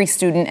for every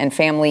student and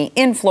family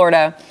in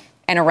Florida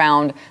and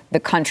around the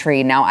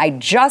country. Now, I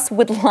just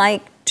would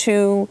like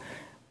to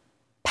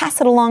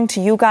pass it along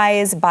to you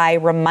guys by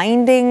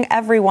reminding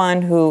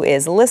everyone who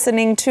is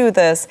listening to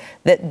this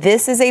that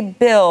this is a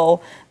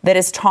bill that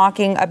is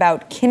talking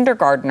about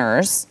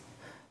kindergartners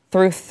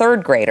through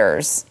third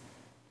graders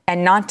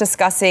and not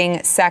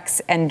discussing sex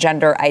and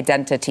gender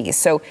identity.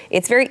 So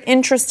it's very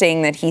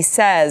interesting that he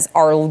says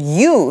our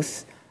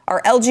youth,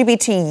 our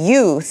LGBT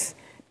youth,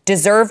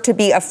 deserve to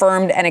be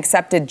affirmed and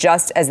accepted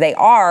just as they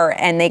are,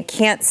 and they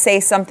can't say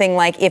something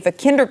like, if a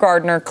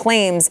kindergartner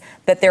claims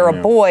that they're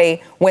a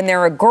boy when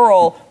they're a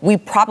girl, we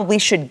probably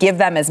should give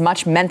them as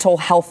much mental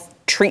health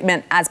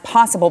treatment as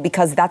possible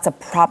because that's a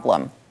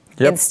problem.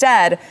 Yep.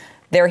 Instead,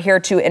 they're here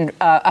to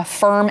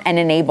affirm and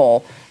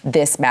enable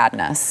this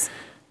madness.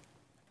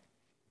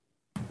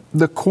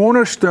 The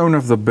cornerstone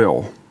of the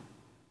bill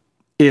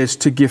is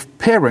to give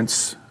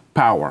parents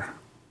power.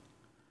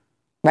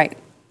 Right.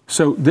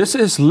 So this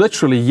is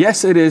literally,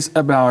 yes, it is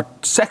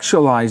about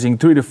sexualizing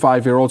 3 to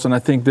 5-year-olds, and I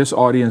think this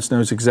audience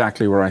knows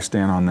exactly where I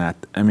stand on that.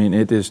 I mean,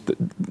 it is,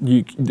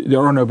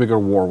 there are no bigger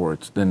war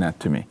words than that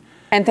to me.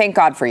 And thank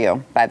God for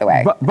you, by the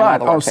way.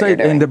 But I'll say,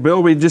 in the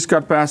bill we just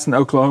got passed in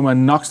Oklahoma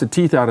knocks the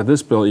teeth out of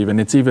this bill even.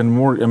 It's even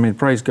more, I mean,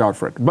 praise God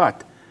for it.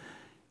 But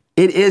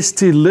it is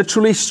to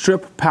literally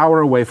strip power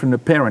away from the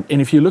parent.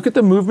 And if you look at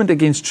the movement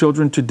against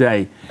children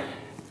today,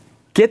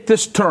 get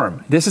this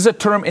term. This is a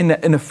term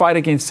in the fight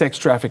against sex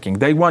trafficking.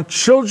 They want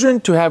children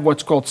to have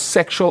what's called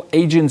sexual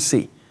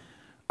agency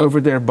over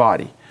their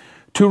body,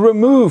 to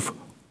remove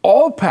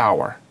all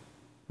power,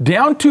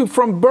 down to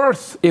from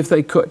birth, if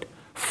they could,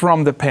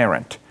 from the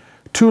parent,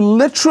 to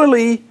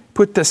literally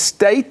put the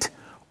state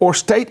or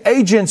state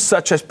agents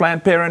such as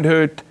Planned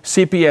Parenthood,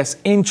 CPS,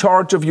 in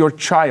charge of your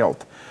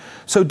child.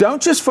 So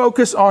don't just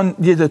focus on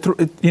the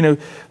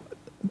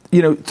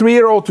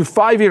 3-year-old to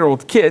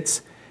 5-year-old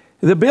kids.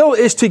 The bill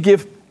is to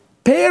give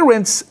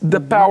parents the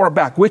power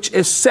back, which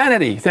is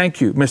sanity. Thank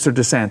you, Mr.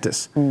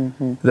 DeSantis.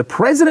 Mm-hmm. The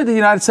President of the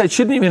United States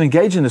shouldn't even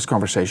engage in this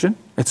conversation.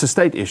 It's a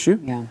state issue.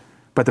 Yeah.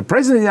 But the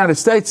President of the United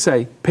States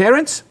say,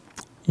 parents,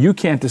 you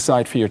can't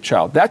decide for your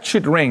child. That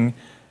should ring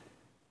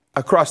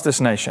across this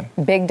nation.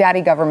 Big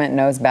Daddy government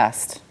knows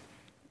best,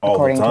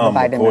 according to the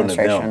Biden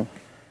administration.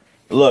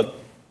 Look,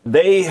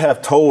 they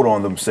have told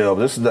on themselves.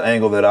 This is the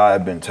angle that I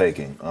have been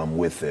taking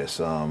with this.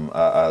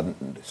 I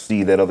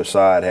see that other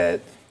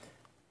side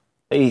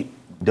they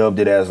dubbed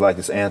it as like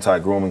this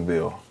anti-grooming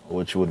bill,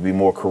 which would be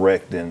more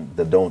correct than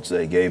the Don't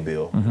Say Gay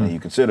bill. Mm-hmm. And you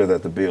consider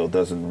that the bill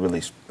doesn't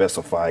really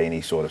specify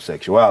any sort of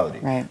sexuality.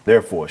 Right.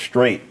 Therefore,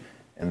 straight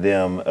and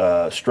them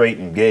straight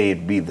and gay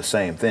would be the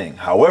same thing.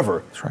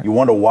 However, you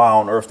wonder why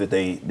on earth did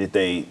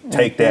they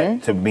take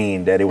that to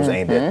mean that it was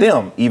aimed at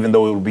them, even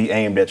though it would be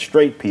aimed at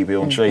straight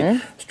people and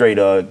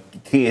straight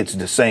kids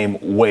the same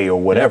way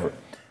or whatever.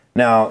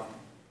 Now,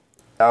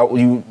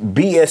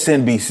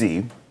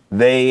 BSNBC,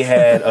 they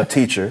had a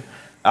teacher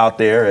out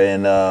there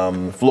in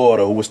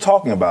Florida who was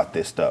talking about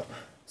this stuff,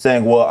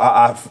 saying, well,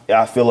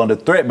 I feel under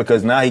threat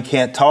because now he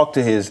can't talk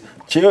to his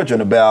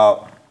children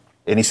about.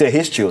 And he said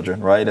his children,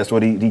 right? That's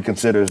what he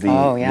considers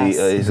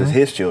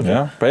his children.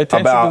 Yeah, pay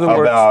attention to the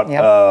words.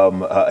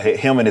 About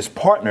him and his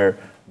partner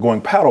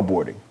going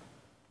paddleboarding.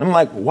 I'm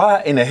like,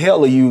 why in the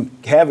hell are you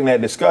having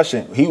that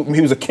discussion? He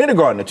was a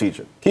kindergarten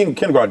teacher.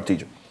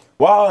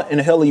 Why in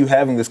the hell are you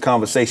having this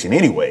conversation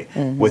anyway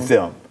with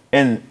them?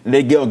 And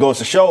they goes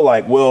to show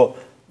like, well,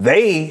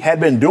 they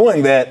had been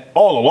doing that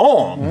all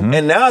along,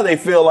 and now they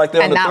feel like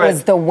they're under threat. And that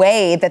was the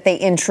way that they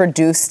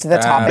introduced the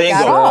topic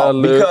at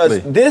all.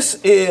 Because this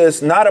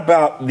is not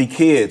about the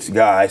kids,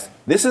 guys.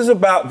 This is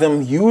about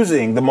them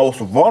using the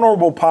most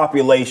vulnerable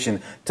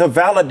population to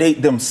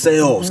validate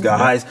themselves,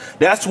 guys.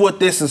 That's what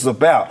this is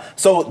about.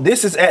 So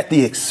this is at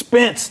the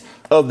expense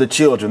of the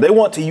children. They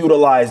want to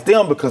utilize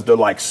them because they're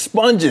like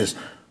sponges.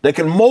 They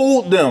can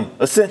mold them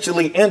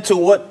essentially into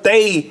what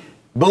they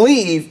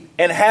believe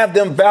and have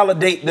them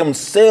validate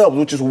themselves,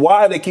 which is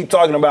why they keep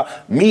talking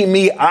about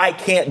me, I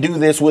can't do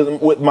this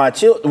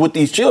with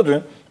these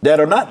children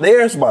that are not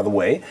theirs, by the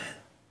way.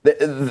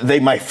 They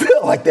might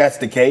feel like that's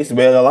the case,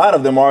 but a lot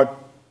of them are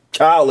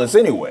childless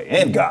anyway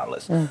and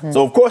godless.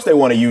 So of course they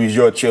want to use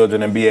your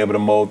children and be able to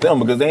mold them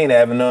because they ain't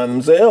having none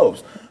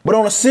themselves. But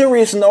on a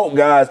serious note,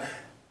 guys,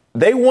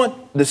 they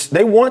want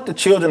the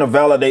children to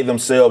validate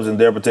themselves in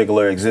their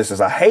particular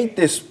existence. I hate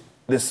this.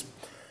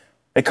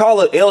 They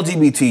call it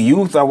LGBT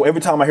youth.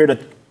 Every time I hear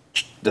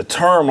the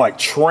term like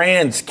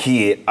trans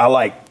kid,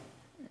 I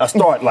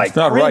start like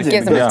cringing.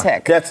 Gives them a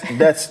tick.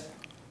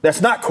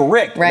 That's not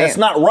correct. Right. That's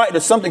not right.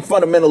 There's something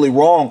fundamentally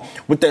wrong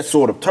with that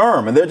sort of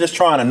term, and they're just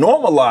trying to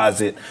normalize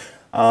it,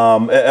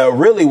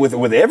 really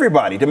with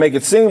everybody to make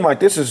it seem like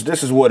this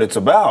is what it's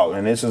about,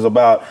 and this is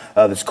about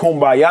this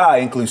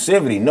kumbaya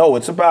inclusivity. No,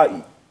 it's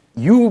about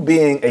you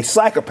being a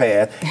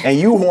psychopath and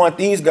you want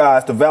these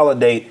guys to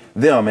validate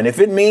them. And if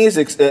it means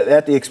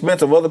at the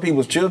expense of other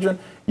people's children,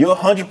 you'll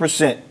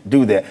 100%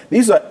 do that.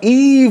 These are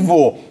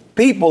evil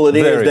people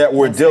that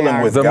we're dealing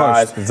with,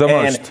 guys.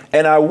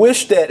 And I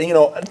wish that,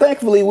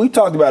 thankfully we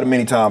talked about it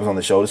many times on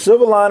the show. The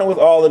silver lining with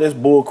all of this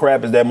bull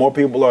crap is that more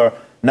people are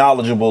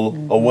knowledgeable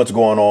of what's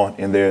going on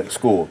in their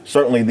school.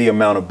 Certainly the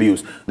amount of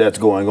abuse that's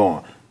going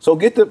on. So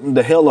get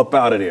the hell up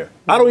out of there.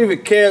 I don't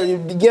even care.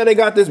 Yeah, they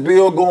got this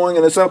bill going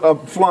and it's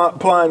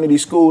applying to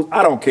these schools.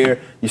 I don't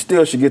care. You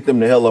still should get them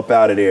the hell up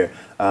out of there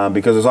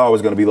because there's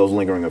always going to be those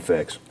lingering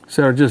effects.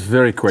 Sarah, just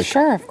very quick.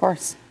 Sure, of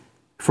course.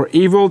 For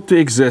evil to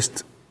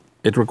exist,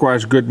 it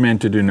requires good men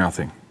to do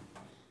nothing.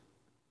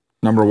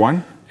 Number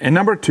one. And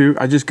number two,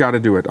 I just got to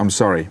do it. I'm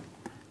sorry.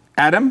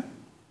 Adam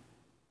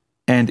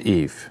and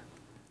Eve,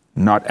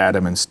 not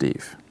Adam and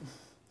Steve.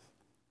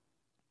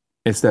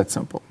 It's that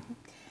simple.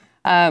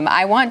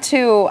 I want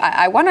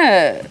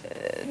to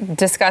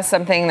discuss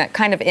something that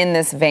kind of in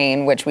this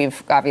vein, which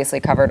we've obviously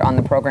covered on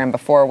the program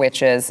before,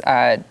 which is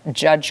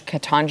Judge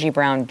Ketanji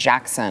Brown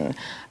Jackson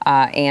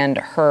and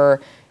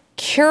her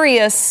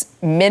curious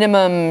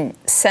minimum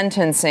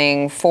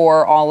sentencing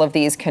for all of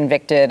these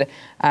convicted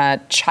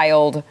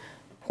child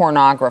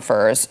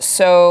pornographers.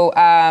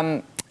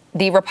 So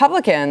the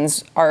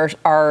Republicans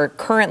are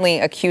currently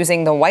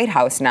accusing the White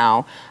House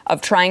now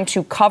of trying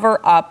to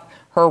cover up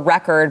her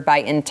record by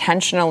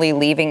intentionally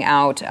leaving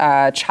out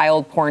a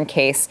child porn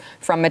case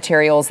from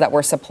materials that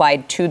were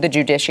supplied to the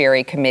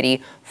Judiciary Committee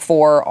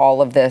for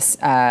all of this,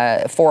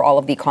 for all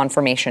of the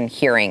confirmation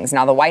hearings.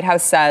 Now, the White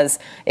House says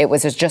it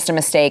was just a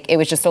mistake. It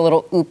was just a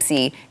little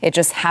oopsie. It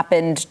just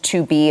happened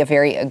to be a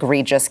very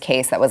egregious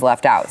case that was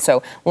left out.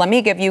 So let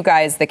me give you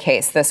guys the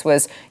case. This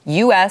was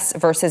U.S.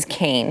 versus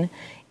Kane.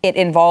 It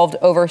involved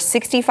over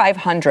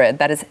 6,500,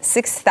 that is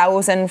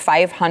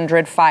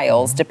 6,500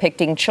 files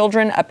depicting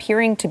children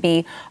appearing to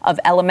be of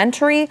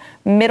elementary,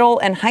 middle,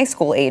 and high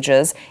school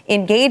ages,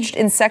 engaged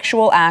in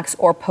sexual acts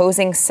or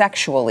posing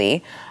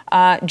sexually.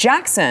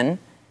 Jackson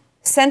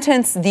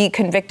sentenced the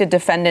convicted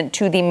defendant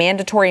to the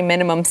mandatory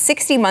minimum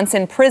 60 months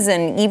in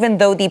prison, even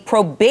though the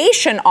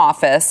probation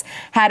office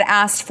had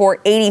asked for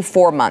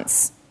 84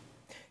 months.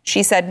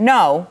 She said,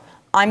 no,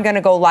 I'm going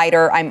to go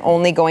lighter. I'm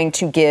only going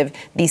to give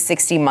the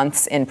 60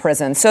 months in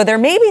prison. So there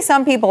may be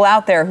some people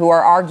out there who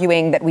are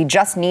arguing that we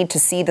just need to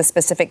see the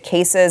specific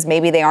cases.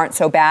 Maybe they aren't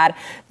so bad.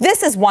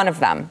 This is one of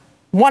them.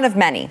 One of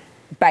many,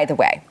 by the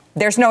way.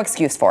 There's no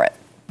excuse for it.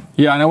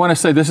 Yeah, and I want to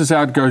say this is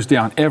how it goes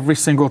down every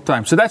single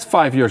time. So that's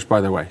 5 years, by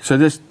the way. So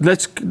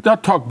let's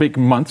not talk big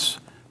months.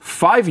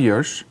 5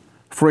 years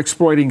for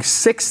exploiting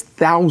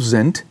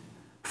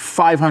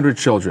 6,500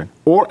 children,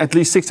 or at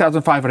least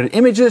 6,500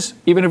 images,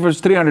 even if it was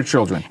 300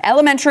 children.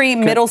 Elementary,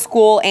 middle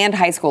school, and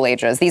high school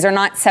ages. These are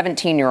not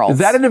 17-year-olds.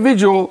 That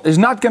individual is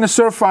not going to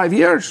serve 5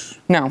 years.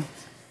 No.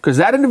 Because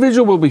that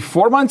individual will be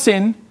 4 months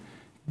in,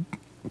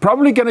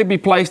 probably going to be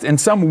placed in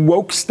some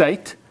woke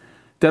state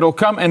that'll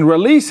come and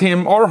release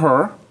him or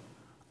her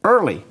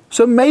early.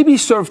 So maybe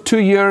serve 2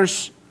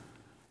 years,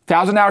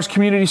 1,000 hours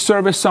community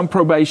service, some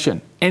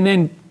probation.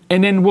 And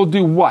then we'll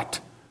do what?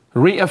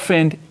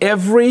 Reoffend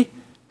every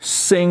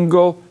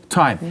single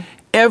time. Mm-hmm.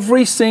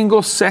 Every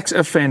single sex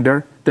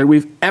offender that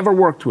we've ever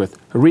worked with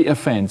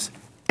reoffends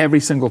every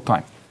single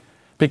time.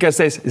 Because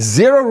there's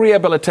zero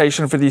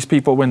rehabilitation for these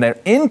people when they're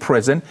in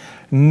prison,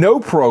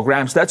 no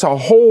programs. That's a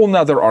whole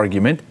nother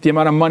argument, the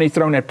amount of money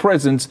thrown at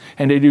prisons,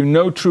 and they do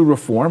no true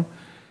reform.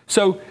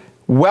 So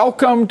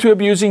welcome to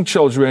abusing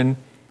children.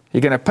 You're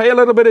going to pay a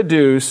little bit of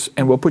dues,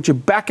 and we'll put you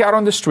back out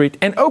on the street.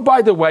 And oh,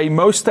 by the way,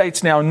 most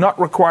states now not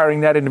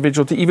requiring that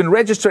individual to even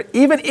register,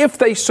 even if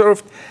they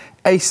served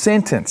a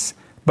sentence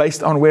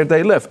based on where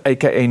they live,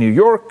 aka New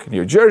York,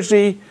 New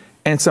Jersey,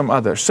 and some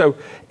others. So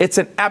it's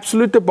an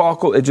absolute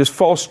debacle. It just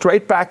falls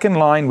straight back in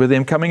line with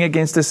them coming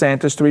against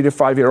DeSantis, 3 to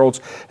 5 year olds.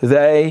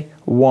 They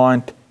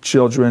want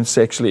children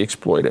sexually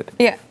exploited.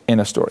 Yeah. In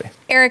a story.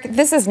 Eric,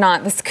 this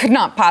could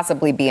not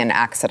possibly be an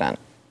accident.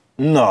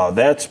 No,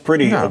 that's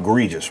pretty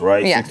egregious,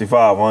 right? Yeah.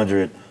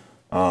 6,500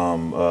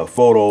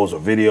 photos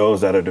or videos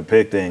that are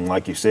depicting,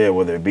 like you said,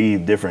 whether it be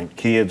different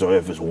kids or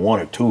if it's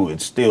one or two,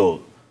 it's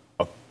still,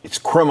 it's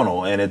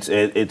criminal. And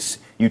it's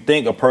you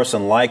think a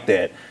person like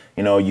that,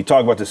 you know, you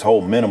talk about this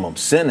whole minimum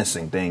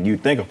sentencing thing. You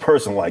think a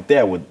person like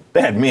that with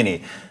that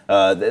many,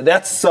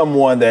 that's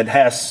someone that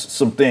has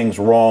some things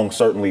wrong,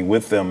 certainly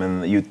with them.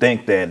 And you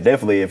think that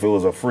definitely if it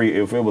was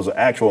an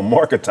actual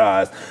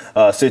marketized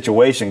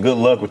situation, good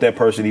luck with that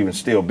person even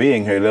still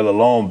being here, let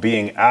alone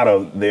being out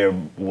of there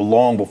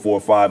long before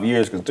 5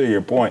 years. Because to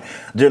your point,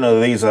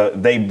 generally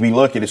they'd be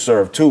lucky to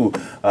serve 2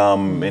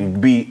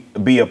 and be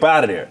up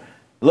out of there.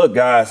 Look,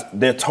 guys,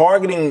 they're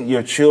targeting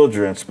your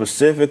children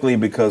specifically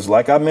because,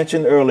 like I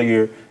mentioned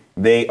earlier,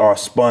 they are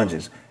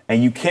sponges.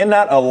 And you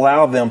cannot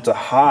allow them to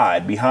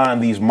hide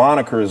behind these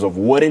monikers of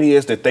what it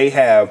is that they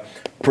have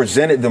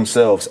presented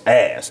themselves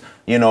as.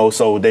 You know,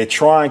 so they're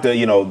trying to,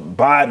 you know,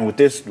 Biden with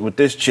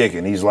this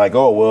chicken. He's like,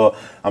 oh, well,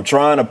 I'm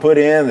trying to put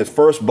in this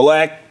first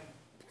black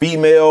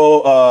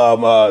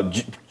female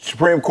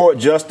Supreme Court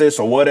justice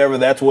or whatever.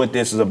 That's what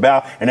this is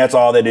about. And that's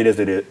all that it is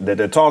that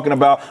they're talking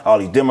about. All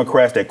these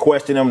Democrats that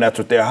question them, that's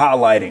what they're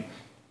highlighting.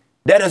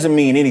 That doesn't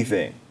mean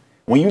anything.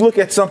 When you look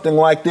at something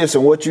like this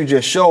and what you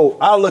just showed,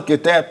 I look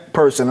at that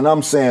person and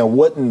I'm saying,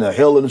 what in the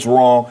hell is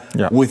wrong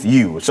with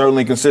you?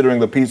 Certainly considering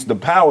the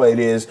power it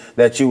is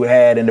that you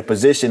had and the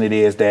position it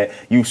is that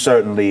you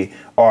certainly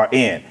are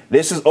in.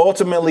 This is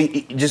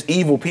ultimately just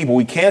evil people.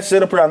 We can't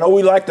sit up here. I know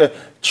we like to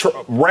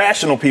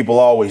rational people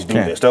always do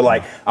this. They're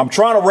like, I'm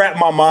trying to wrap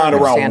my mind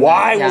around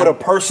why would a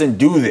person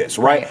do this,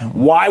 right?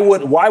 Why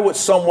would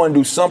someone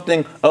do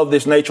something of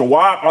this nature?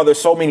 Why are there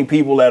so many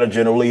people that are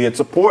generally in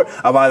support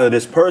of either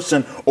this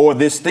person or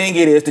this thing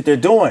it is that they're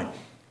doing?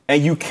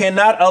 And you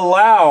cannot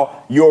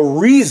allow your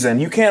reason,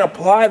 you can't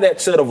apply that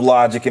set of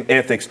logic and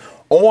ethics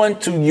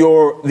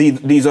onto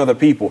these other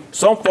people.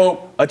 Some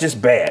folk are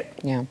just bad.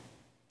 Yeah.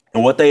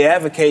 And what they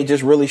advocate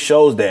just really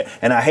shows that.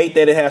 And I hate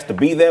that it has to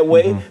be that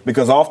way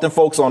because often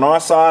folks on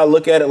our side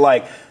look at it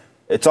like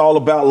it's all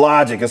about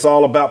logic. It's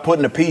all about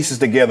putting the pieces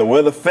together. What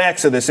are the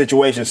facts of the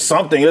situation?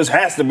 There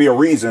has to be a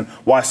reason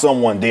why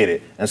someone did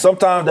it. And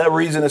sometimes that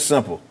reason is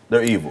simple.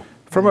 They're evil.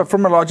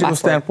 From a logical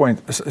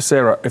standpoint,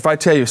 Sarah, if I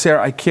tell you,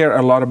 Sarah, I care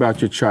a lot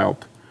about your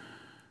child,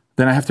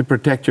 then I have to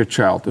protect your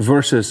child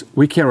versus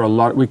we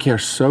care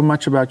so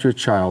much about your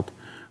child.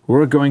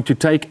 We're going to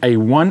take a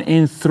 1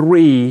 in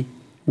 3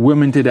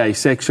 women today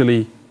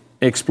sexually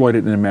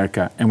exploited in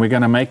America, and we're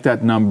going to make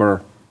that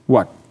number,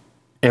 what,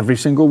 every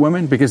single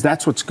woman? Because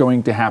that's what's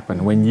going to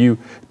happen when you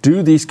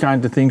do these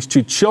kinds of things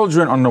to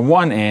children on the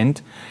one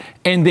end,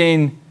 and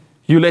then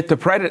you let the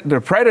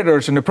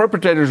predators and the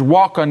perpetrators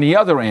walk on the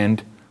other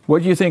end.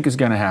 What do you think is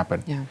going to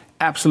happen? Yeah.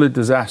 Absolute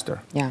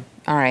disaster. Yeah.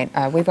 All right.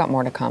 We've got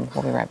more to come.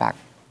 We'll be right back.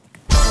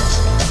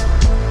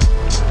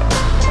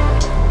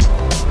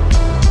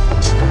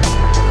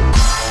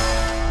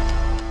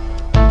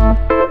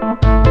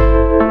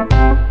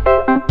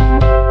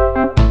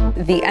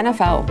 The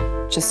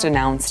NFL just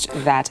announced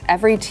that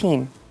every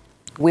team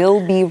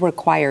will be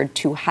required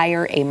to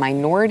hire a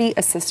minority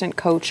assistant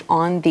coach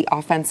on the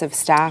offensive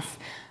staff.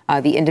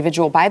 The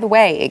individual, by the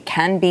way, it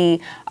can be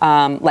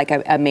like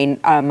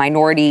a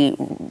minority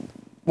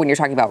when you're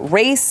talking about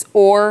race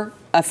or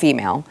a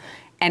female,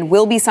 and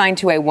will be signed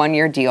to a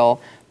 1-year deal,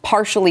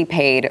 partially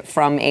paid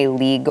from a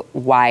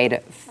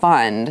league-wide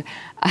fund.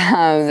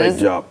 Fake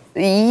job.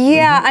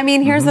 Yeah, I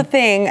mean, here's the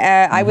thing.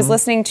 I was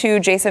listening to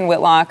Jason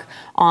Whitlock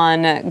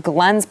on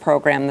Glenn's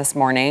program this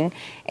morning,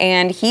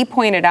 and he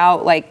pointed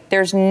out, like,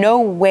 there's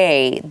no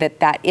way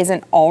that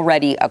isn't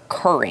already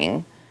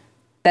occurring,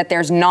 that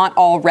there's not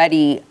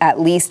already at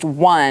least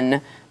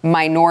one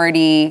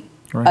minority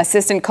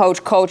assistant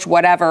coach,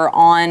 whatever,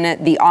 on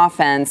the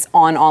offense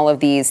on all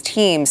of these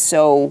teams.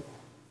 So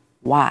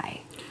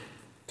why?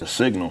 The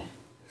signal.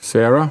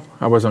 Sarah,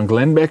 I was on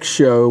Glenn Beck's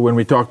show when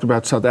we talked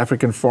about South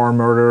African farm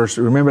murderers.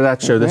 Remember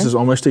that show? This is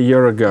almost a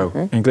year ago.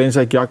 And Glenn's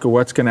like, Jaco,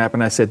 what's going to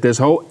happen? I said, this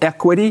whole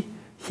equity,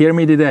 hear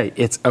me today,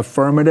 it's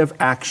affirmative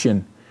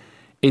action.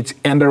 It's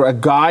under a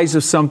guise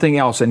of something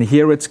else, and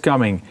here it's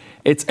coming.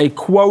 It's a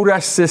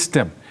quota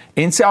system.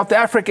 In South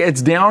Africa,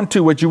 it's down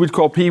to what you would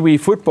call pee-wee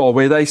football,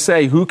 where they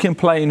say who can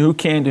play and who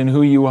can't and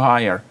who you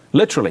hire.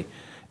 Literally.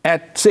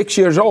 At 6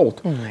 years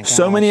old.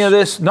 So many of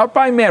this, not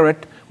by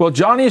merit. Well,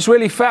 Johnny is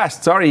really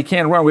fast. Sorry, he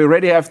can't run. We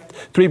already have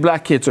 3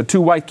 black kids or 2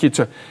 white kids.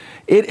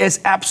 It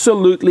is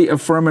absolutely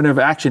affirmative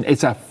action.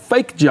 It's a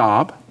fake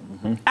job,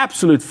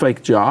 absolute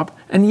fake job.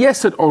 And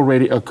yes, it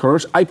already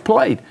occurs. I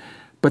played.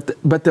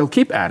 But they'll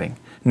keep adding.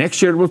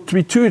 Next year it will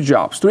be 2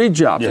 jobs, 3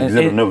 jobs. Yeah,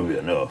 it'll never be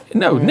enough.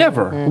 No,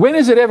 never. When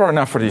is it ever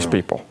enough for these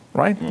people,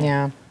 right?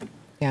 Yeah.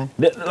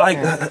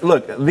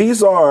 Look,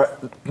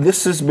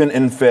 this has been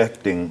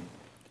infecting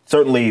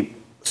certainly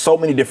so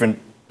many different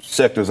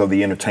sectors of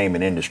the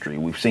entertainment industry.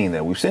 We've seen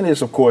that. We've seen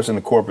this, of course, in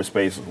the corporate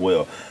space as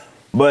well.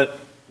 But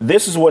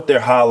this is what they're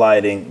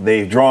highlighting.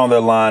 They've drawn their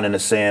line in the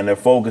sand. They're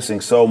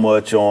focusing so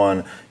much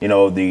on,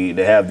 they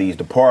have these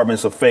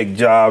departments of fake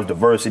jobs,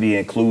 diversity,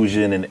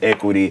 inclusion, and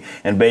equity.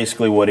 And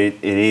basically what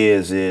it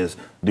is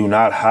do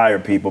not hire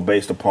people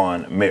based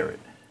upon merit.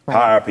 Right.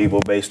 Hire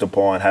people based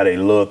upon how they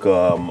look,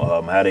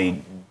 how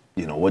they,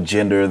 what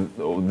gender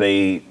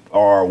they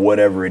are,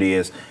 whatever it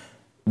is.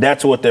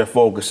 That's what they're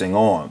focusing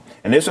on.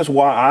 And this is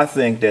why I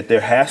think that there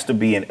has to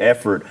be an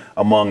effort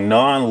among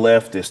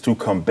non-leftists to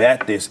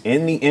combat this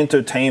in the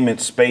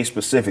entertainment space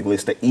specifically.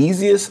 It's the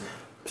easiest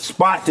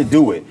spot to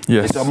do it.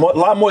 Yes. It's a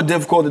lot more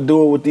difficult to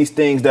do it with these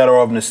things that are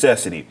of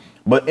necessity.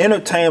 But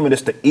entertainment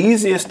is the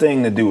easiest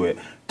thing to do it,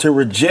 to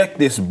reject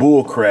this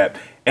bull crap.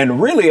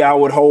 And really, I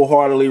would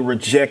wholeheartedly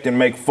reject and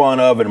make fun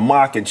of and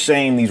mock and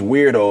shame these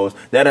weirdos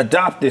that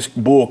adopt this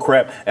bull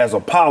crap as a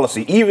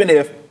policy, even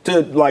if,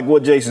 to like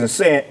what Jason's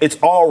saying,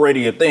 it's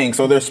already a thing.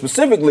 So they're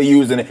specifically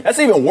using it. That's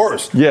even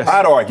worse,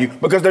 I'd argue,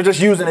 because they're just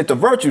using it to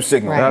virtue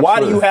signal. Right. Why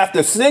do you have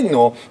to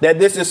signal that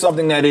this is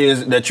something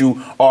that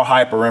you are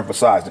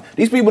hyper-emphasizing?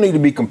 These people need to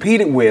be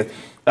competed with,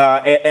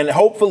 and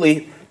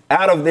hopefully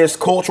out of this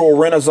cultural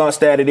renaissance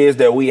that it is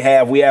that we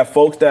have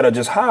folks that are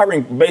just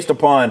hiring based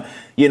upon,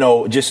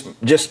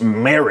 just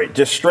merit,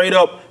 just straight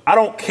up. I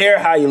don't care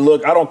how you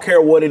look. I don't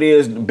care what it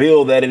is,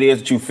 bill that it is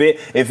that you fit.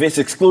 If it's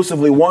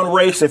exclusively one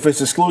race, if it's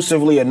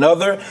exclusively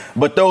another,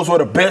 but those were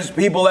the best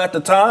people at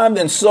the time,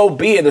 then so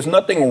be it. There's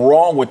nothing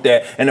wrong with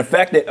that. And the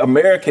fact that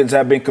Americans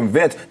have been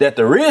convinced that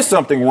there is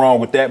something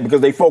wrong with that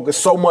because they focus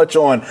so much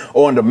on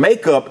the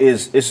makeup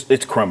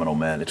it's criminal,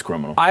 man. It's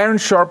criminal. Iron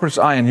sharpens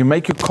iron. You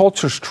make your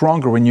culture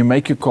stronger when you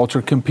make your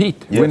culture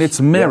compete, when it's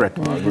merit.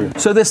 Yeah, I agree.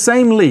 So the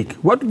same league,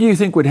 what do you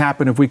think would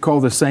happen if we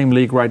call the same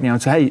league right now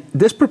and say, hey,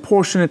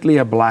 disproportionately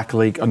a black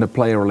league on the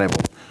player level.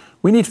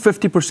 We need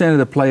 50% of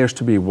the players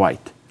to be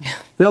white.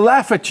 They'll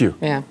laugh at you.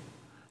 Yeah.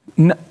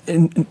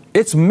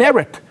 It's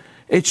merit.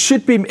 It's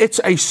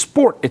a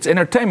sport. It's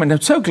entertainment.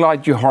 I'm so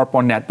glad you harp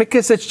on that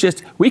because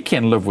we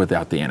can't live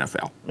without the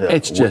NFL. Yeah.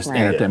 It's just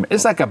entertainment.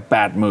 It's like a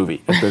bad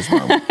movie at this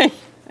moment.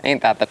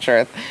 Ain't that the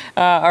truth?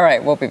 All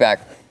right, we'll be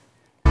back.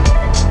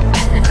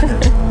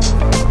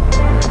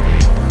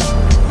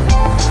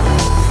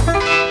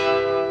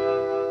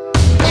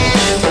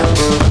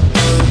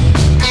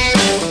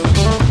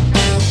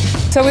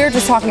 So we were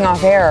just talking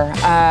off air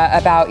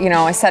about,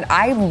 I said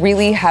I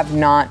really have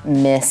not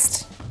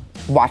missed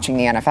watching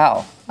the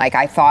NFL. Like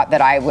I thought that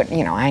I would,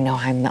 I know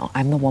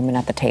I'm the woman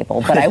at the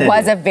table, but I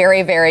was a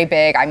very, very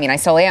big, I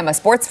still am a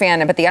sports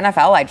fan, but the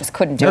NFL I just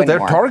couldn't do anymore.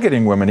 They're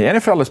targeting women. The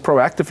NFL is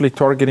proactively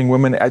targeting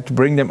women to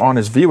bring them on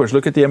as viewers.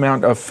 Look at the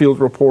amount of field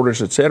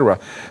reporters, etc.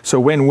 So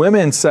when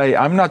women say,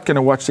 I'm not going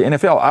to watch the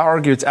NFL, I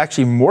argue it's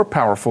actually more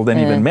powerful than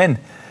even men.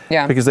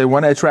 Yeah. Because they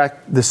want to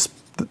attract this,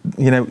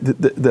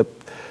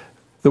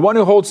 the one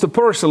who holds the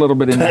purse a little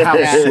bit in the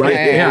house, right?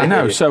 Yeah, I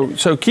know. So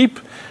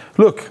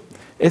look,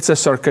 it's a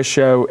circus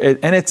show,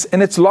 and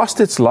it's lost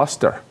its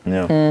luster.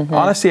 Yeah. Mm-hmm.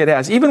 Honestly, it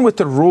has. Even with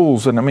the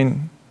rules, and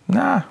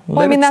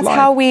that's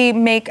how we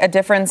make a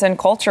difference in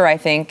culture, I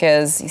think,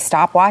 is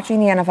stop watching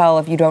the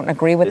NFL if you don't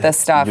agree with this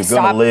stuff. You're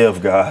going to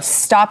live, guys.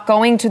 Stop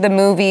going to the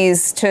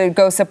movies to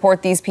go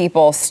support these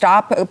people.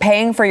 Stop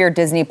paying for your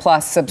Disney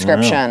Plus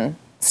subscription. Yeah.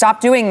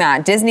 Stop doing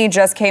that. Disney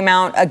just came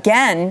out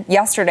again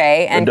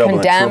yesterday and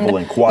condemned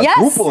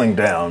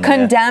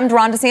condemned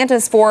Ron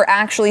DeSantis for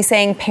actually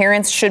saying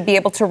parents should be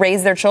able to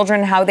raise their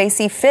children how they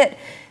see fit.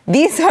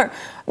 These are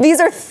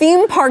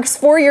theme parks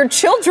for your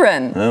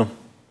children. Yeah.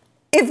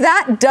 if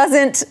that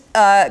doesn't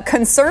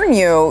concern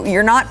you,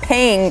 you're not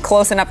paying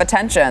close enough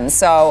attention.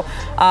 So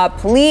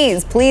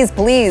please, please,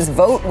 please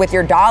vote with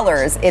your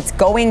dollars. It's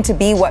going to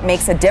be what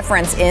makes a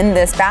difference in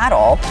this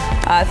battle.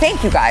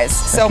 Thank you guys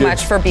so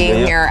much for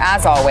being here,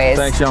 as always.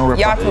 Thanks, Young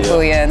Rippa. Jaco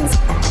Booyens.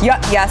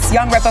 Yes,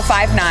 Young Rippa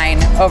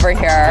 5'9" over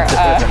here.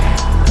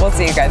 We'll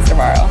see you guys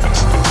tomorrow.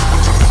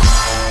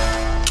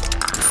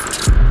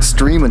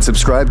 Stream and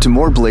subscribe to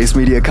more Blaze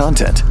Media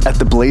content at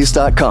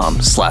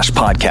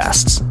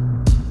theblaze.com/podcasts.